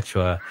speaking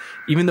Quechua,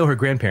 even though her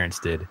grandparents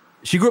did.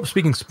 She grew up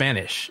speaking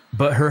Spanish,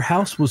 but her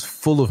house was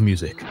full of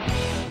music.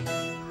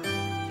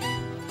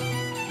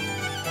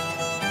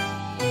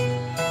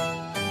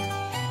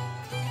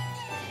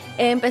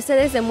 I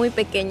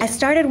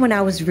started when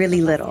I was really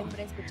little.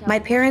 My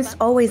parents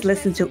always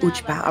listened to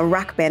Uchpa, a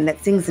rock band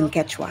that sings in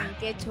Quechua.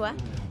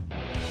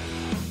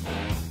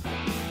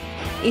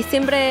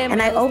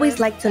 And I always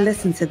liked to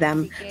listen to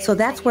them, so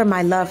that's where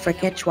my love for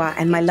Quechua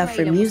and my love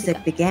for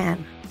music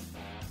began.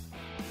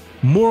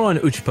 More on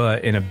Uchpa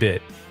in a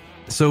bit.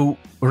 So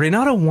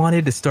Renata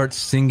wanted to start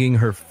singing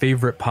her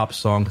favorite pop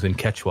songs in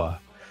Quechua,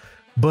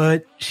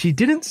 but she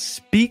didn't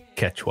speak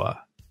Quechua,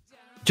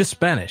 just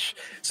Spanish.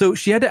 So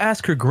she had to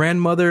ask her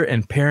grandmother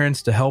and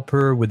parents to help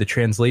her with the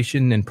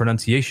translation and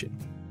pronunciation.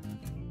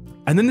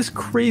 And then this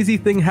crazy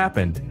thing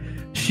happened.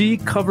 She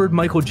covered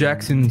Michael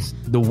Jackson's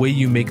The Way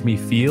You Make Me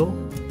Feel,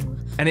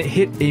 and it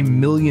hit 1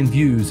 million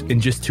views in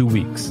just 2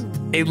 weeks.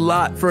 A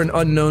lot for an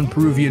unknown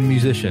Peruvian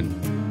musician.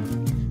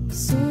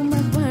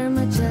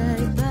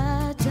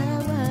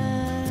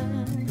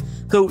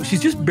 So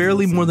she's just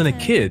barely more than a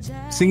kid,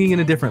 singing in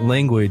a different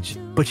language,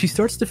 but she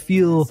starts to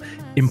feel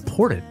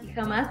important.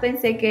 I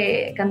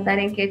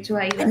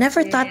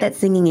never thought that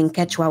singing in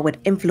Quechua would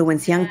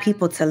influence young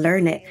people to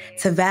learn it,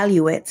 to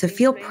value it, to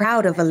feel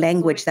proud of a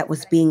language that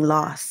was being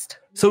lost.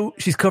 So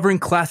she's covering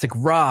classic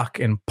rock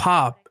and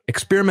pop,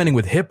 experimenting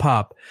with hip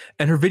hop,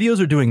 and her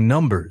videos are doing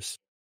numbers.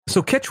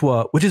 So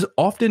Quechua, which is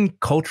often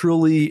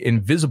culturally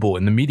invisible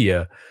in the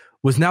media,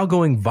 was now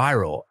going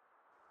viral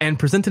and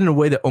presented in a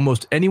way that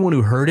almost anyone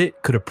who heard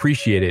it could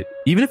appreciate it,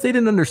 even if they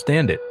didn't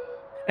understand it.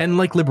 And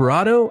like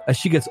Liberato, as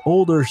she gets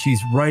older,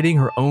 she's writing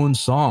her own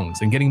songs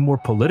and getting more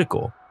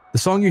political. The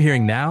song you're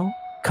hearing now,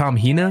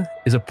 Camhina,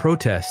 is a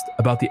protest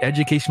about the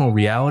educational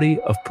reality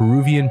of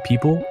Peruvian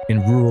people in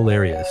rural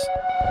areas.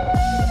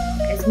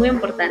 It's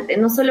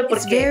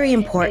very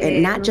important,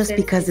 not just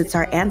because it's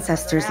our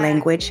ancestors'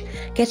 language.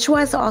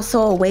 Quechua is also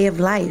a way of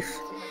life.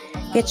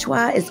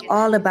 Quechua is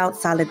all about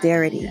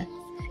solidarity.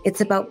 It's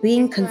about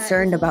being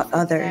concerned about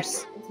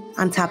others.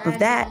 On top of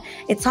that,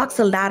 it talks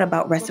a lot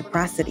about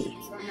reciprocity.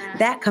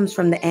 That comes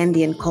from the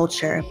Andean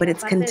culture, but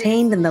it's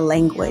contained in the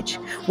language,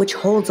 which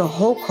holds a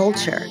whole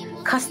culture,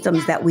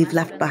 customs that we've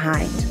left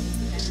behind.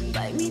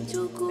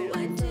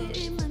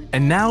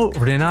 And now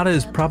Renata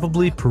is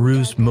probably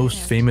Peru's most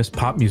famous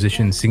pop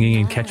musician singing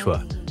in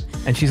Quechua,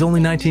 and she's only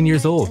 19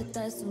 years old.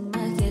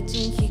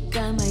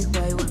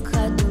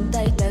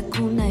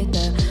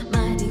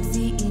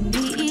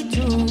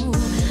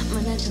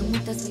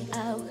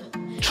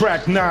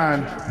 Track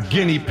 9,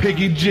 Guinea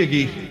Piggy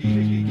Jiggy.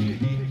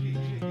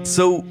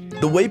 So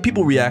the way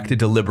people reacted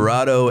to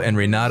Liberato and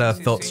Renata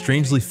felt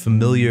strangely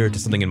familiar to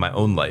something in my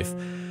own life.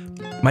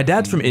 My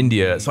dad's from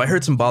India, so I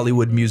heard some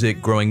Bollywood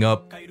music growing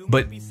up,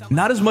 but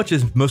not as much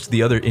as most of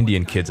the other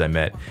Indian kids I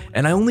met,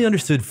 and I only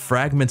understood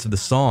fragments of the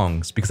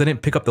songs because I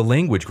didn't pick up the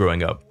language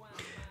growing up.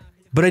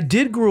 But I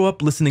did grow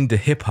up listening to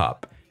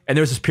hip-hop, and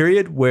there was this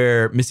period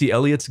where Missy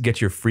Elliott's Get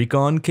Your Freak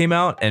On came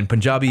out, and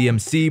Punjabi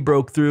MC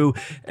broke through,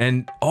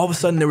 and all of a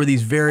sudden there were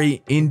these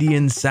very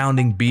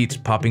Indian-sounding beats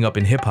popping up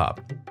in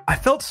hip-hop. I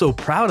felt so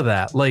proud of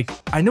that. Like,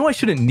 I know I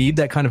shouldn't need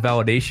that kind of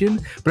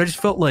validation, but I just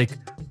felt like,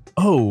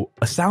 oh,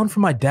 a sound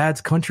from my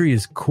dad's country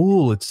is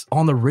cool. It's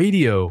on the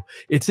radio.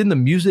 It's in the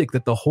music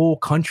that the whole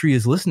country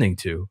is listening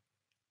to.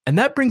 And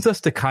that brings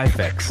us to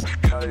Kaifex.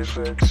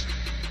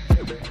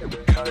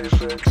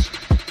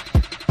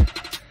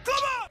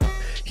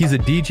 He's a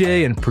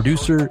DJ and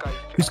producer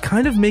who's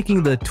kind of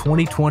making the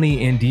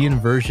 2020 Andean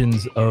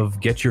versions of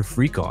Get Your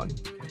Freak On,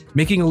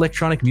 making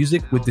electronic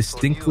music with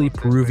distinctly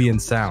Peruvian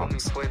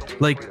sounds,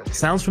 like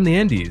sounds from the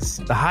Andes,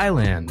 the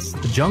highlands,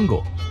 the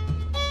jungle.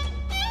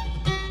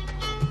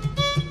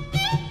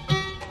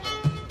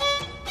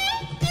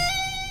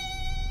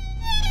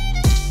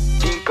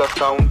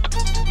 Sound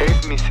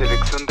es mi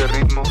selección de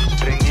ritmos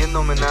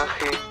rendiendo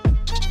homenaje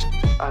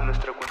a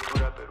nuestra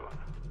cultura peruana.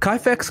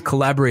 Kaifex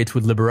collaborates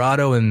with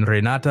Liberato and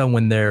Renata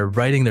when they're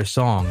writing their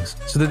songs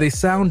so that they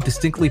sound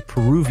distinctly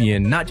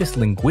Peruvian, not just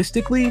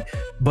linguistically,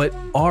 but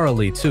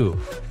orally too.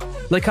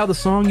 Like how the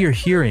song you're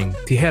hearing,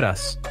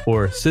 Tijeras,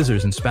 or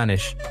scissors in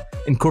Spanish,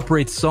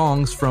 incorporates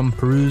songs from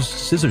Peru's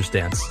scissors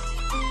dance.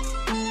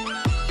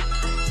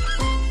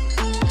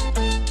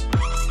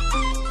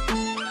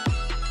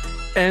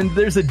 And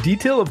there's a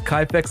detail of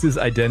Kaifex's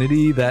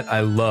identity that I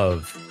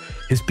love.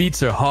 His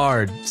beats are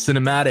hard,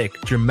 cinematic,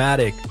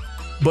 dramatic,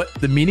 but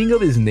the meaning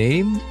of his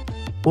name,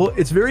 well,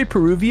 it's very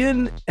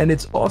Peruvian and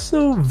it's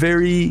also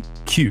very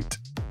cute.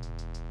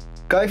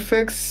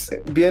 Kaifex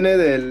viene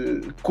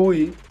del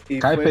cuy.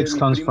 Kaifex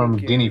comes from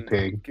guinea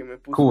pig,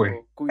 cuy,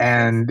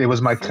 and it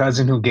was my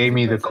cousin who gave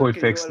me the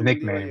Kaifex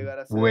nickname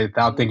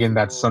without thinking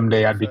that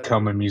someday I'd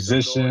become a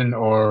musician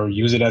or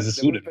use it as a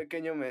pseudonym.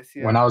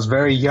 When I was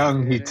very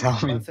young, he'd tell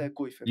me,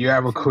 "You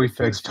have a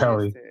Kaifex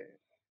belly,"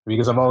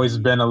 because I've always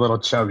been a little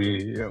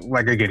chubby,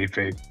 like a guinea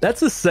pig.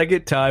 That's the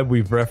second time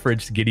we've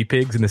referenced guinea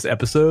pigs in this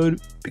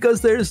episode because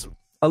there's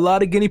a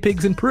lot of guinea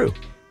pigs in Peru.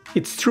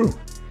 It's true.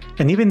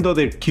 And even though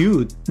they're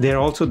cute, they're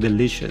also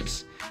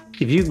delicious.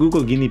 If you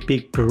Google guinea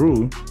pig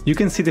Peru, you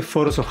can see the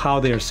photos of how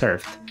they are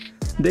served.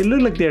 They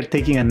look like they're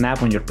taking a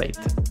nap on your plate.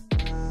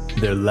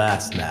 Their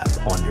last nap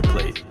on your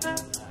plate.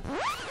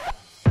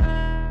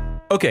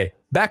 Okay,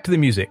 back to the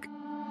music.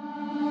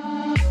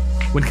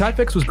 When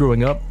Kaifex was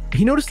growing up,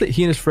 he noticed that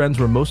he and his friends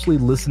were mostly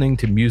listening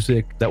to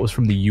music that was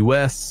from the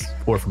US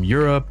or from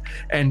Europe,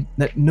 and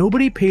that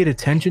nobody paid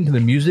attention to the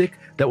music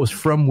that was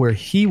from where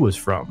he was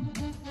from.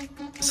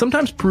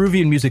 Sometimes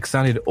Peruvian music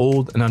sounded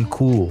old and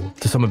uncool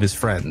to some of his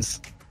friends,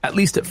 at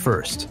least at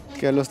first.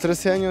 When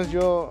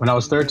I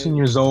was 13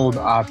 years old,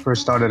 I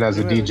first started as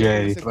a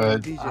DJ,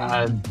 but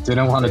I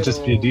didn't want to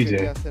just be a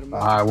DJ.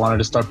 I wanted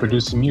to start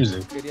producing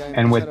music.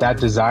 And with that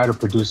desire to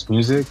produce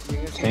music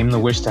came the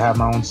wish to have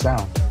my own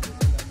sound.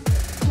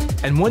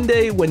 And one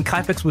day when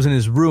Kaifex was in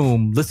his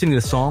room listening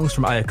to songs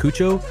from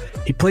Ayacucho,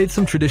 he played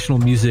some traditional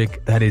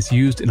music that is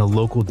used in a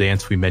local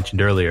dance we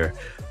mentioned earlier,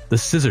 the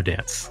scissor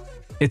dance.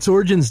 Its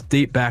origins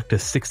date back to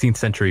 16th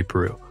century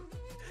Peru.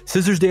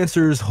 Scissors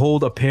dancers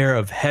hold a pair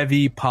of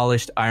heavy,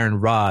 polished iron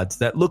rods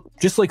that look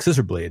just like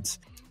scissor blades.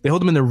 They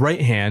hold them in their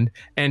right hand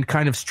and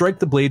kind of strike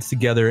the blades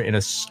together in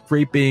a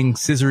scraping,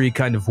 scissory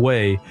kind of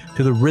way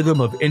to the rhythm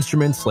of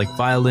instruments like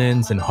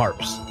violins and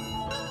harps.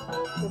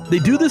 They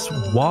do this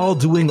while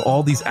doing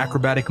all these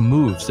acrobatic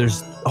moves.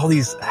 There's all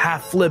these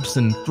half flips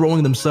and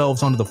throwing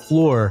themselves onto the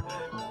floor.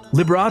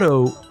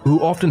 Liberato,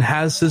 who often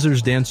has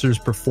scissors dancers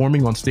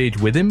performing on stage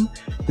with him,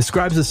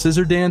 describes the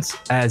scissor dance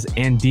as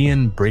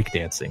Andean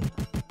breakdancing.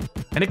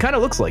 And it kind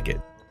of looks like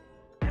it.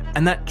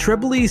 And that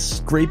trebly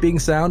scraping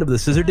sound of the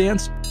scissor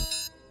dance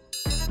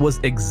was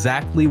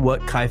exactly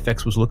what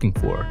Kaifex was looking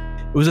for.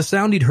 It was a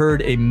sound he'd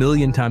heard a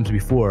million times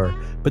before,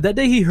 but that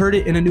day he heard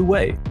it in a new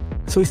way.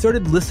 So he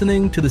started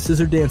listening to the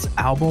Scissor Dance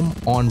album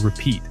on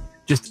repeat,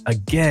 just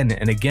again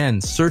and again,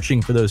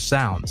 searching for those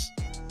sounds.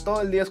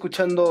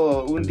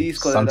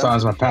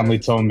 Sometimes my family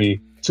told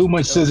me, too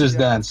much scissors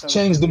dance,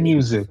 change the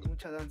music.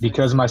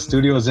 Because my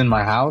studio is in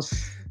my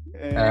house,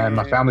 and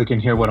my family can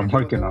hear what I'm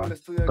working on.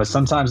 But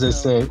sometimes they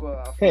say,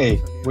 hey,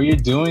 what you're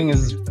doing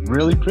is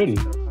really pretty.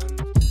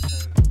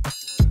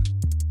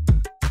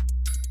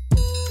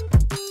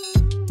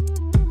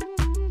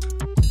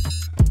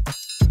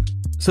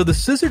 So the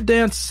scissor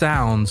dance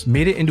sounds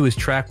made it into his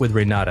track with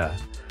Renata,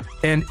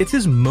 and it's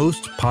his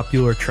most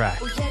popular track.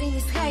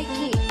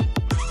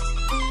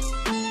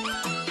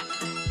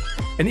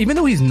 And even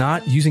though he's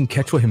not using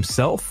Quechua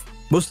himself,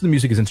 most of the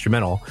music is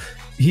instrumental,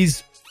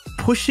 he's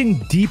pushing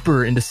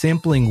deeper into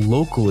sampling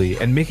locally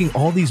and making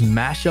all these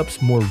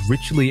mashups more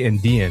richly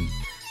Andean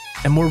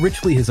and more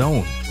richly his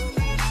own.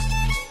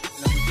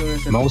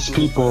 Most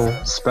people,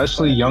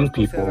 especially young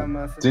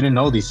people, didn't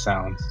know these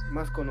sounds.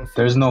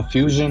 There's no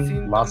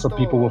fusion, lots of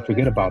people will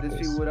forget about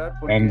this,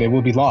 and they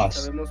will be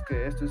lost.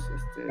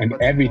 And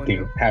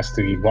everything has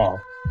to evolve.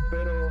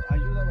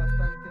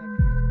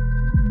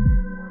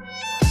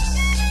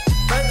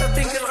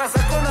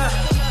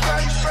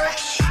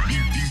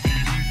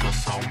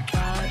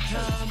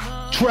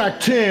 Track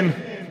 10,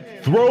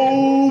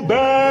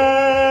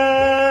 Throwback!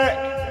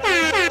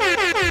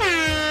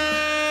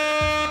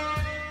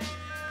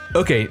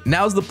 Okay,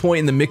 now's the point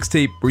in the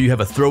mixtape where you have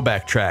a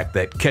throwback track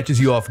that catches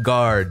you off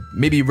guard,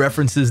 maybe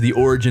references the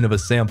origin of a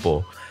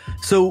sample.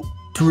 So,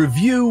 to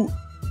review,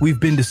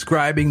 we've been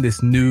describing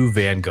this new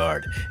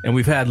vanguard, and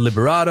we've had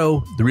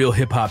Liberato, the real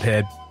hip-hop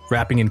head,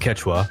 rapping in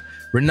Quechua,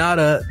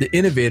 Renata, the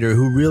innovator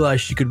who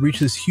realized she could reach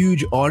this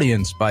huge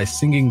audience by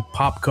singing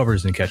pop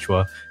covers in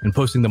Quechua and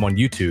posting them on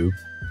YouTube,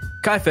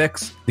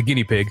 Kaifex, the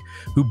guinea pig,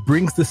 who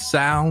brings the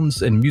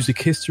sounds and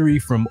music history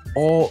from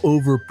all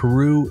over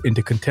Peru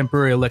into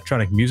contemporary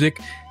electronic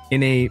music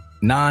in a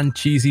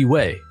non-cheesy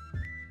way.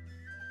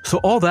 So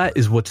all that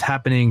is what's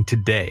happening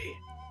today.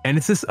 And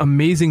it's this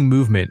amazing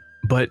movement,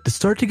 but to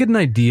start to get an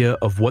idea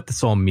of what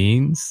this all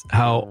means,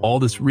 how all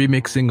this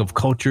remixing of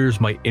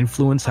cultures might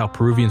influence how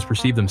Peruvians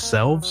perceive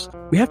themselves,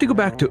 we have to go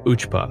back to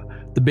Uchpa,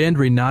 the band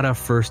Renata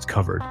first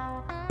covered.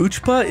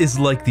 Uchpa is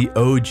like the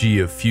OG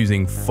of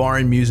fusing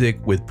foreign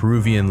music with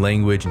Peruvian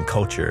language and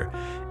culture.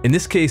 In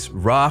this case,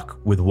 rock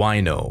with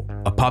huayno,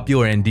 a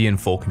popular Andean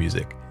folk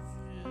music.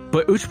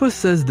 But Uchpa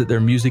says that their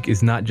music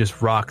is not just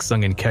rock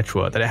sung in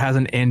Quechua, that it has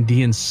an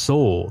Andean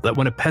soul, that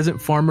when a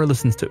peasant farmer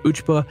listens to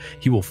Uchpa,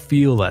 he will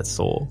feel that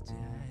soul.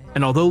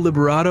 And although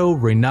Liberato,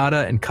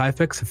 Renata, and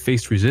Kaifex have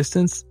faced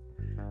resistance,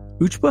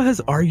 Uchpa has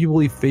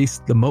arguably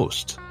faced the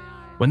most.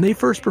 When they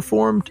first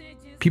performed,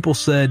 people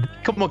said,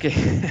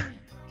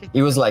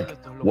 it was like,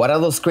 what are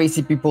those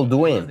crazy people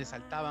doing?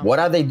 What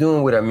are they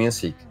doing with our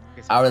music?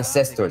 Our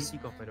ancestors.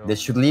 They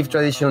should leave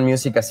traditional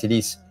music as it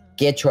is,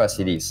 Quechua as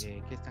it is.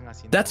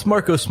 That's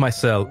Marcos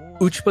Maicel,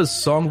 Uchpa's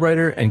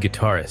songwriter and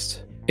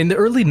guitarist. In the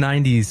early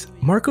 90s,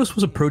 Marcos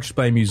was approached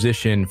by a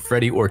musician,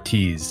 Freddie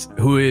Ortiz,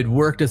 who had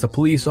worked as a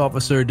police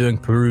officer during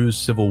Peru's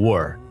Civil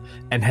War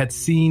and had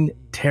seen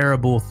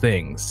terrible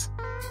things.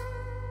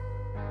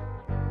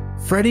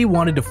 Freddie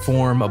wanted to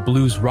form a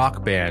blues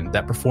rock band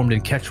that performed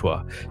in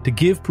Quechua to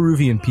give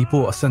Peruvian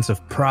people a sense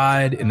of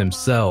pride in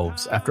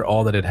themselves after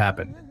all that had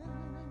happened.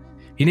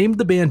 He named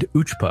the band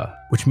Uchpa,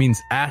 which means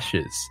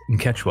ashes in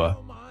Quechua,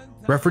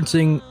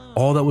 referencing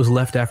all that was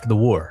left after the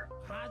war.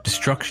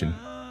 Destruction.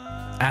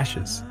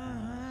 Ashes.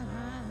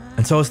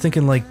 And so I was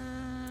thinking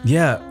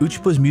yeah,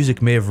 Uchpa's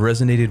music may have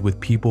resonated with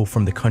people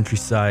from the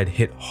countryside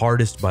hit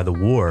hardest by the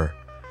war.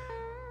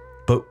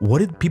 But what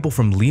did people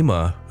from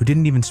Lima, who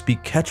didn't even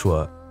speak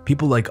Quechua,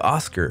 people like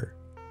Oscar,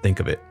 think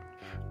of it?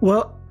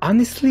 Well,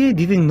 honestly, I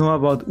didn't know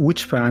about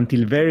Uchpa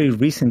until very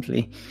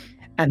recently.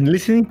 And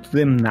listening to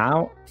them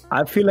now,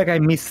 I feel like I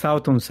missed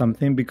out on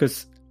something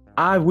because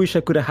I wish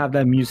I could have had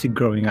that music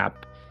growing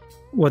up.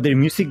 What their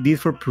music did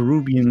for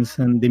Peruvians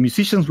and the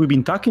musicians we've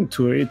been talking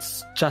to,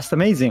 it's just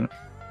amazing.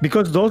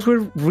 Because those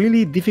were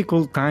really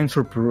difficult times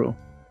for Peru.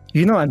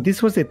 And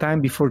this was the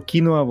time before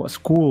quinoa was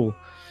cool.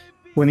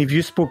 When if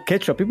you spoke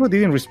Quechua, people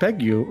didn't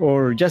respect you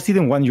or just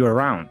didn't want you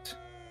around.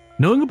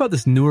 Knowing about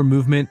this newer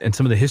movement and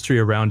some of the history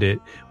around it,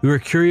 we were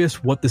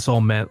curious what this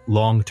all meant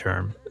long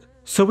term.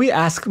 So we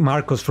asked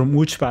Marcos from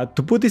Uchpa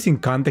to put this in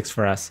context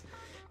for us.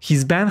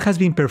 His band has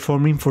been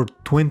performing for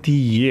 20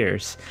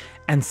 years,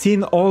 and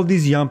seeing all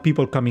these young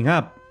people coming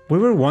up, We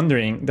were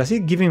wondering, does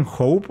it give him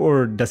hope,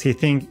 or does he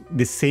think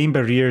the same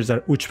barriers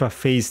that Uchpa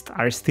faced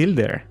are still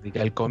there?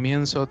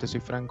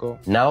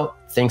 Now,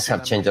 things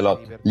have changed a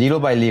lot. Little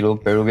by little,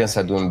 Peruvians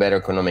are doing better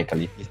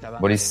economically,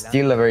 but it's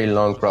still a very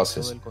long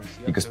process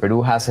because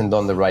Peru hasn't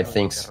done the right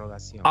things.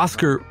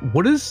 Oscar,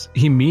 what does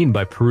he mean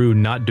by Peru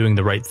not doing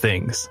the right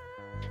things?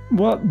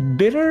 Well,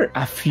 there are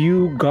a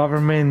few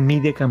government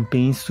media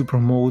campaigns to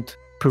promote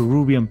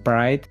Peruvian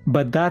pride,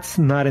 but that's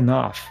not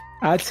enough.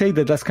 I'd say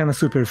that that's kind of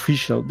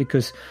superficial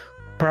because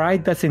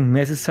pride doesn't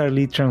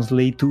necessarily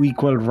translate to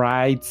equal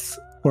rights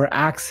or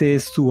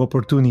access to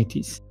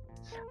opportunities.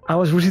 I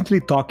was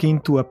recently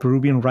talking to a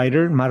Peruvian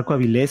writer, Marco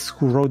Avilés,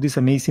 who wrote this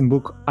amazing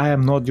book, I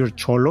Am Not Your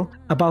Cholo,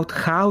 about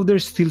how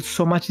there's still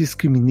so much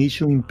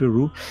discrimination in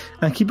Peru.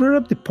 And he brought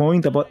up the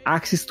point about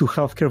access to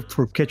healthcare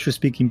for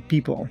Quechua-speaking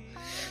people.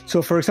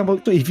 So, for example,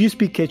 if you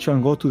speak Quechua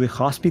and go to the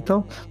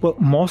hospital, well,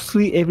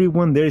 mostly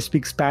everyone there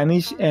speaks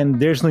Spanish and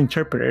there's no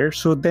interpreter,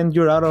 so then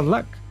you're out of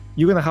luck.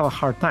 You're going to have a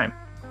hard time.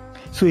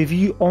 So if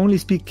you only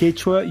speak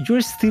Quechua,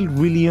 you're still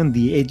really on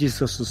the edges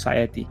of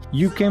society.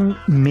 You can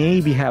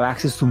maybe have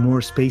access to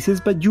more spaces,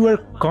 but you are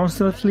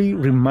constantly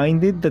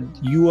reminded that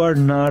you are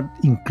not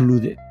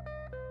included.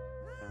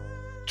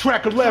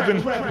 Track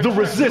 11, The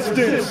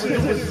Resistance.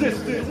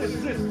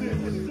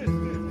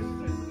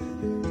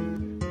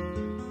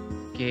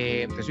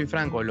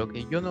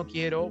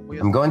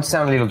 I'm going to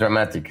sound a little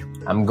dramatic.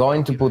 I'm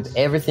going to put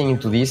everything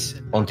into this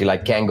until I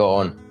can't go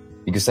on,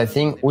 because I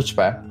think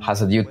Uchpa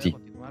has a duty.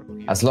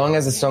 As long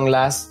as the song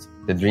lasts,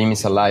 the dream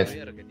is alive.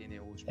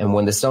 And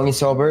when the song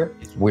is over,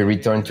 we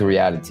return to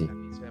reality.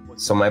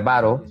 So my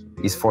battle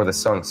is for the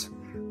songs,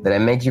 that I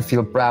make you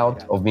feel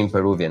proud of being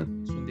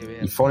Peruvian,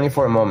 if only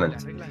for a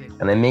moment,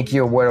 and I make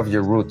you aware of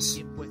your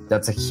roots.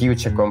 That's a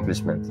huge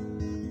accomplishment.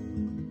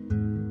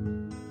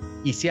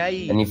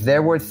 And if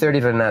there were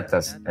 30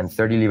 Renatas and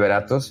 30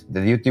 Liberatos,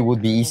 the duty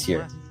would be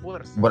easier.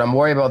 But I'm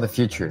worried about the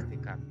future.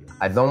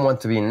 I don't want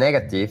to be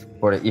negative,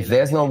 but if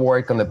there's no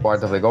work on the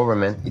part of the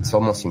government, it's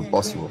almost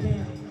impossible.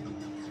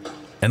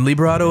 And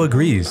Liberato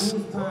agrees.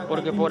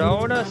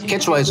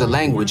 Quechua is a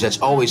language that's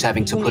always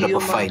having to put up a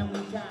fight.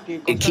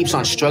 It keeps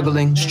on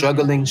struggling.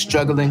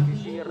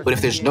 But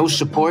if there's no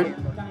support,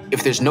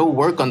 if there's no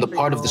work on the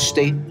part of the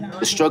state,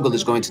 the struggle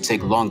is going to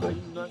take longer.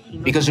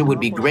 Because it would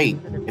be great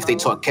if they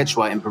taught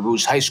Quechua in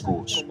Peru's high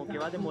schools.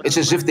 It's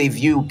as if they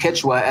view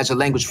Quechua as a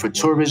language for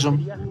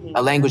tourism,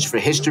 a language for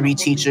history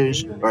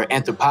teachers or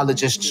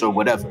anthropologists or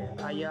whatever.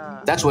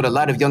 That's what a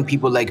lot of young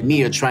people like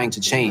me are trying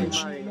to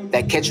change.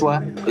 That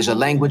Quechua is a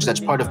language that's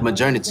part of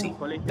modernity,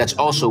 that's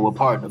also a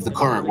part of the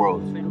current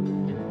world.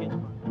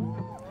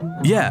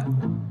 Yeah,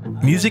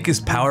 music is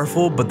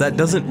powerful, but that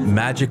doesn't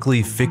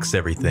magically fix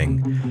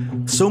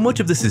everything. So much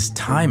of this is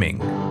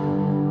timing.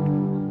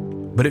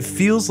 But it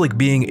feels like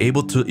being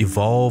able to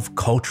evolve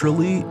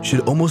culturally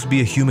should almost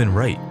be a human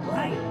right.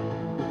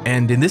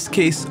 And in this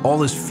case, all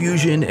this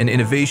fusion and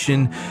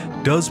innovation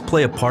does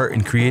play a part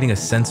in creating a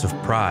sense of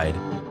pride.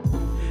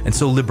 And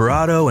so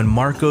Liberato and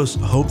Marcos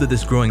hope that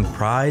this growing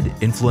pride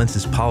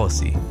influences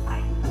policy.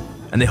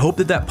 And they hope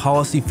that that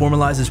policy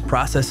formalizes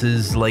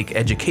processes like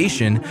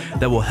education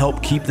that will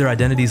help keep their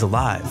identities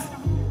alive.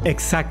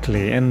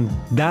 Exactly, and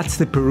that's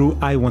the Peru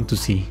I want to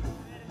see.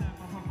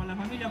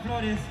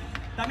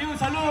 También un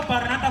saludo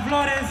para Renata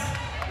Flores.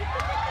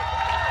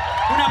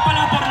 Una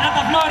palabra para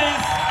Renata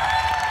Flores.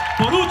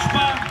 Por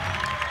Uchpa.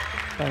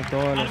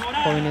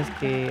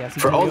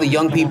 For all the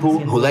young people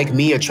who, like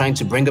me, are trying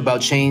to bring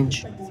about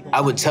change,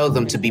 I would tell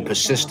them to be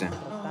persistent.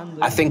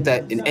 I think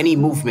that in any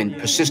movement,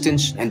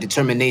 persistence and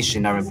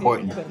determination are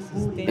important.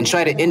 And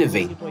try to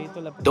innovate.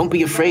 Don't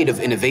be afraid of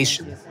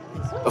innovation.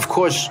 Of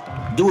course,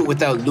 do it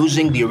without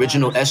losing the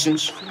original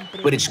essence,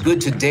 but it's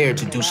good to dare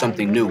to do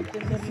something new.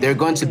 There are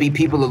going to be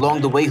people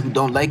along the way who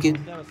don't like it,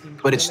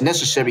 but it's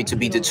necessary to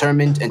be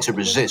determined and to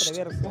resist.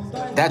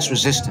 That's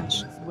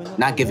resistance,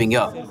 not giving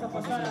up.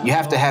 You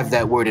have to have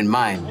that word in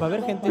mind,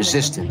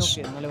 resistance.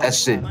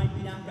 That's it,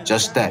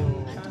 just that.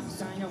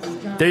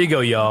 There you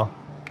go, y'all.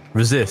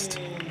 Resist,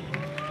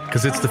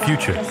 because it's the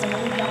future.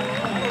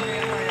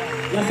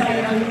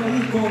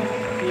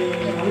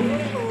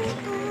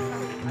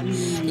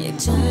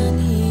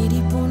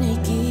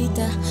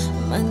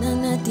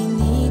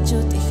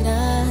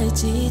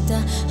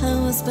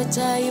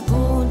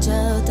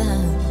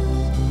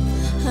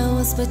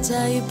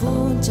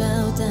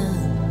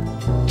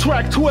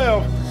 Track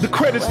 12, the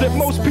credits that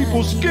most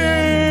people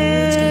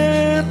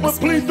skip, but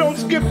please don't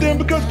skip them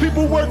because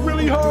people work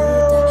really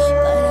hard.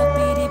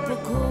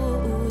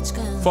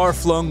 Far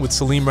Flung with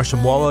Salim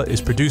Reshamwala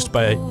is produced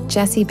by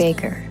Jesse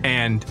Baker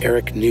and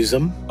Eric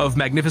Newsom of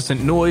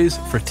Magnificent Noise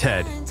for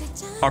TED.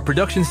 Our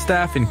production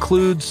staff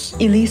includes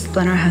Elise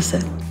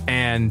Blenner-Hassett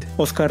and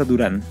Oscar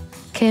Duran,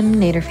 Kim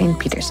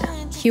Naderfane-Peterson,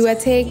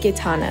 Huete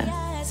Gitana,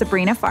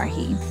 Sabrina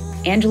Farhi,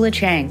 Angela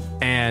Chang,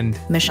 and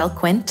Michelle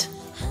Quint,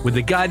 with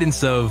the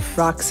guidance of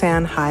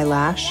Roxanne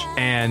Highlash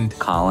and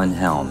Colin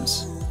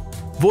Helms.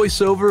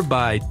 Voiceover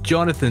by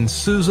Jonathan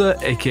Souza,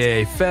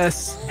 aka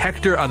Fess,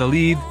 Hector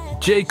Adalid,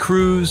 Jay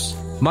Cruz,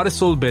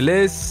 Marisol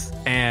Belez,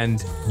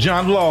 and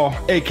John Law,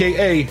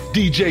 aka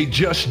DJ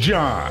Just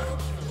John.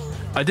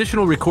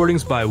 Additional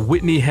recordings by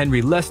Whitney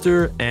Henry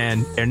Lester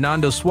and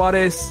Hernando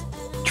Suarez.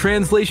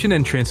 Translation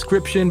and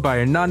transcription by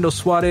Hernando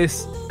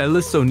Suarez,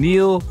 Ellis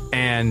O'Neill,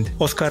 and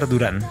Oscar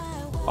Duran.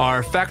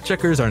 Our fact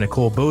checkers are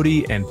Nicole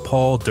Bodie and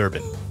Paul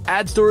Durbin.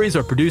 Ad stories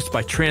are produced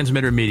by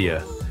Transmitter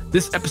Media.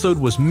 This episode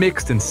was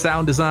mixed and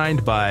sound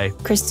designed by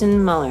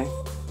Kristen Muller.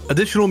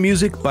 Additional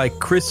music by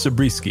Chris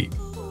Zabriskie.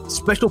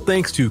 Special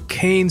thanks to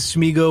Kane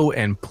Smigo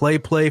and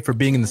Play for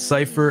being in the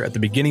cipher at the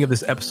beginning of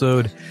this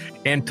episode,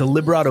 and to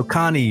Liberato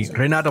Kani,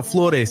 Renata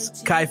Flores,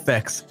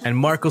 Kaifex, and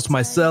Marcos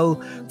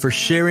Maisel for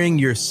sharing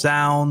your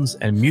sounds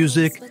and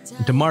music,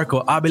 and to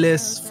Marco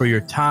Abeles for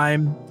your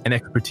time and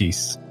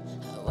expertise.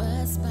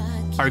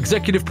 Our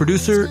executive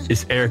producer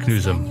is Eric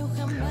Newsom.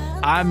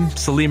 I'm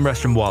Salim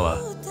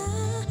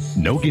Restramwala.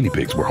 No guinea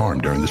pigs were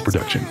harmed during this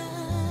production.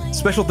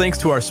 Special thanks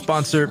to our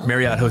sponsor,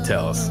 Marriott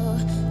Hotels.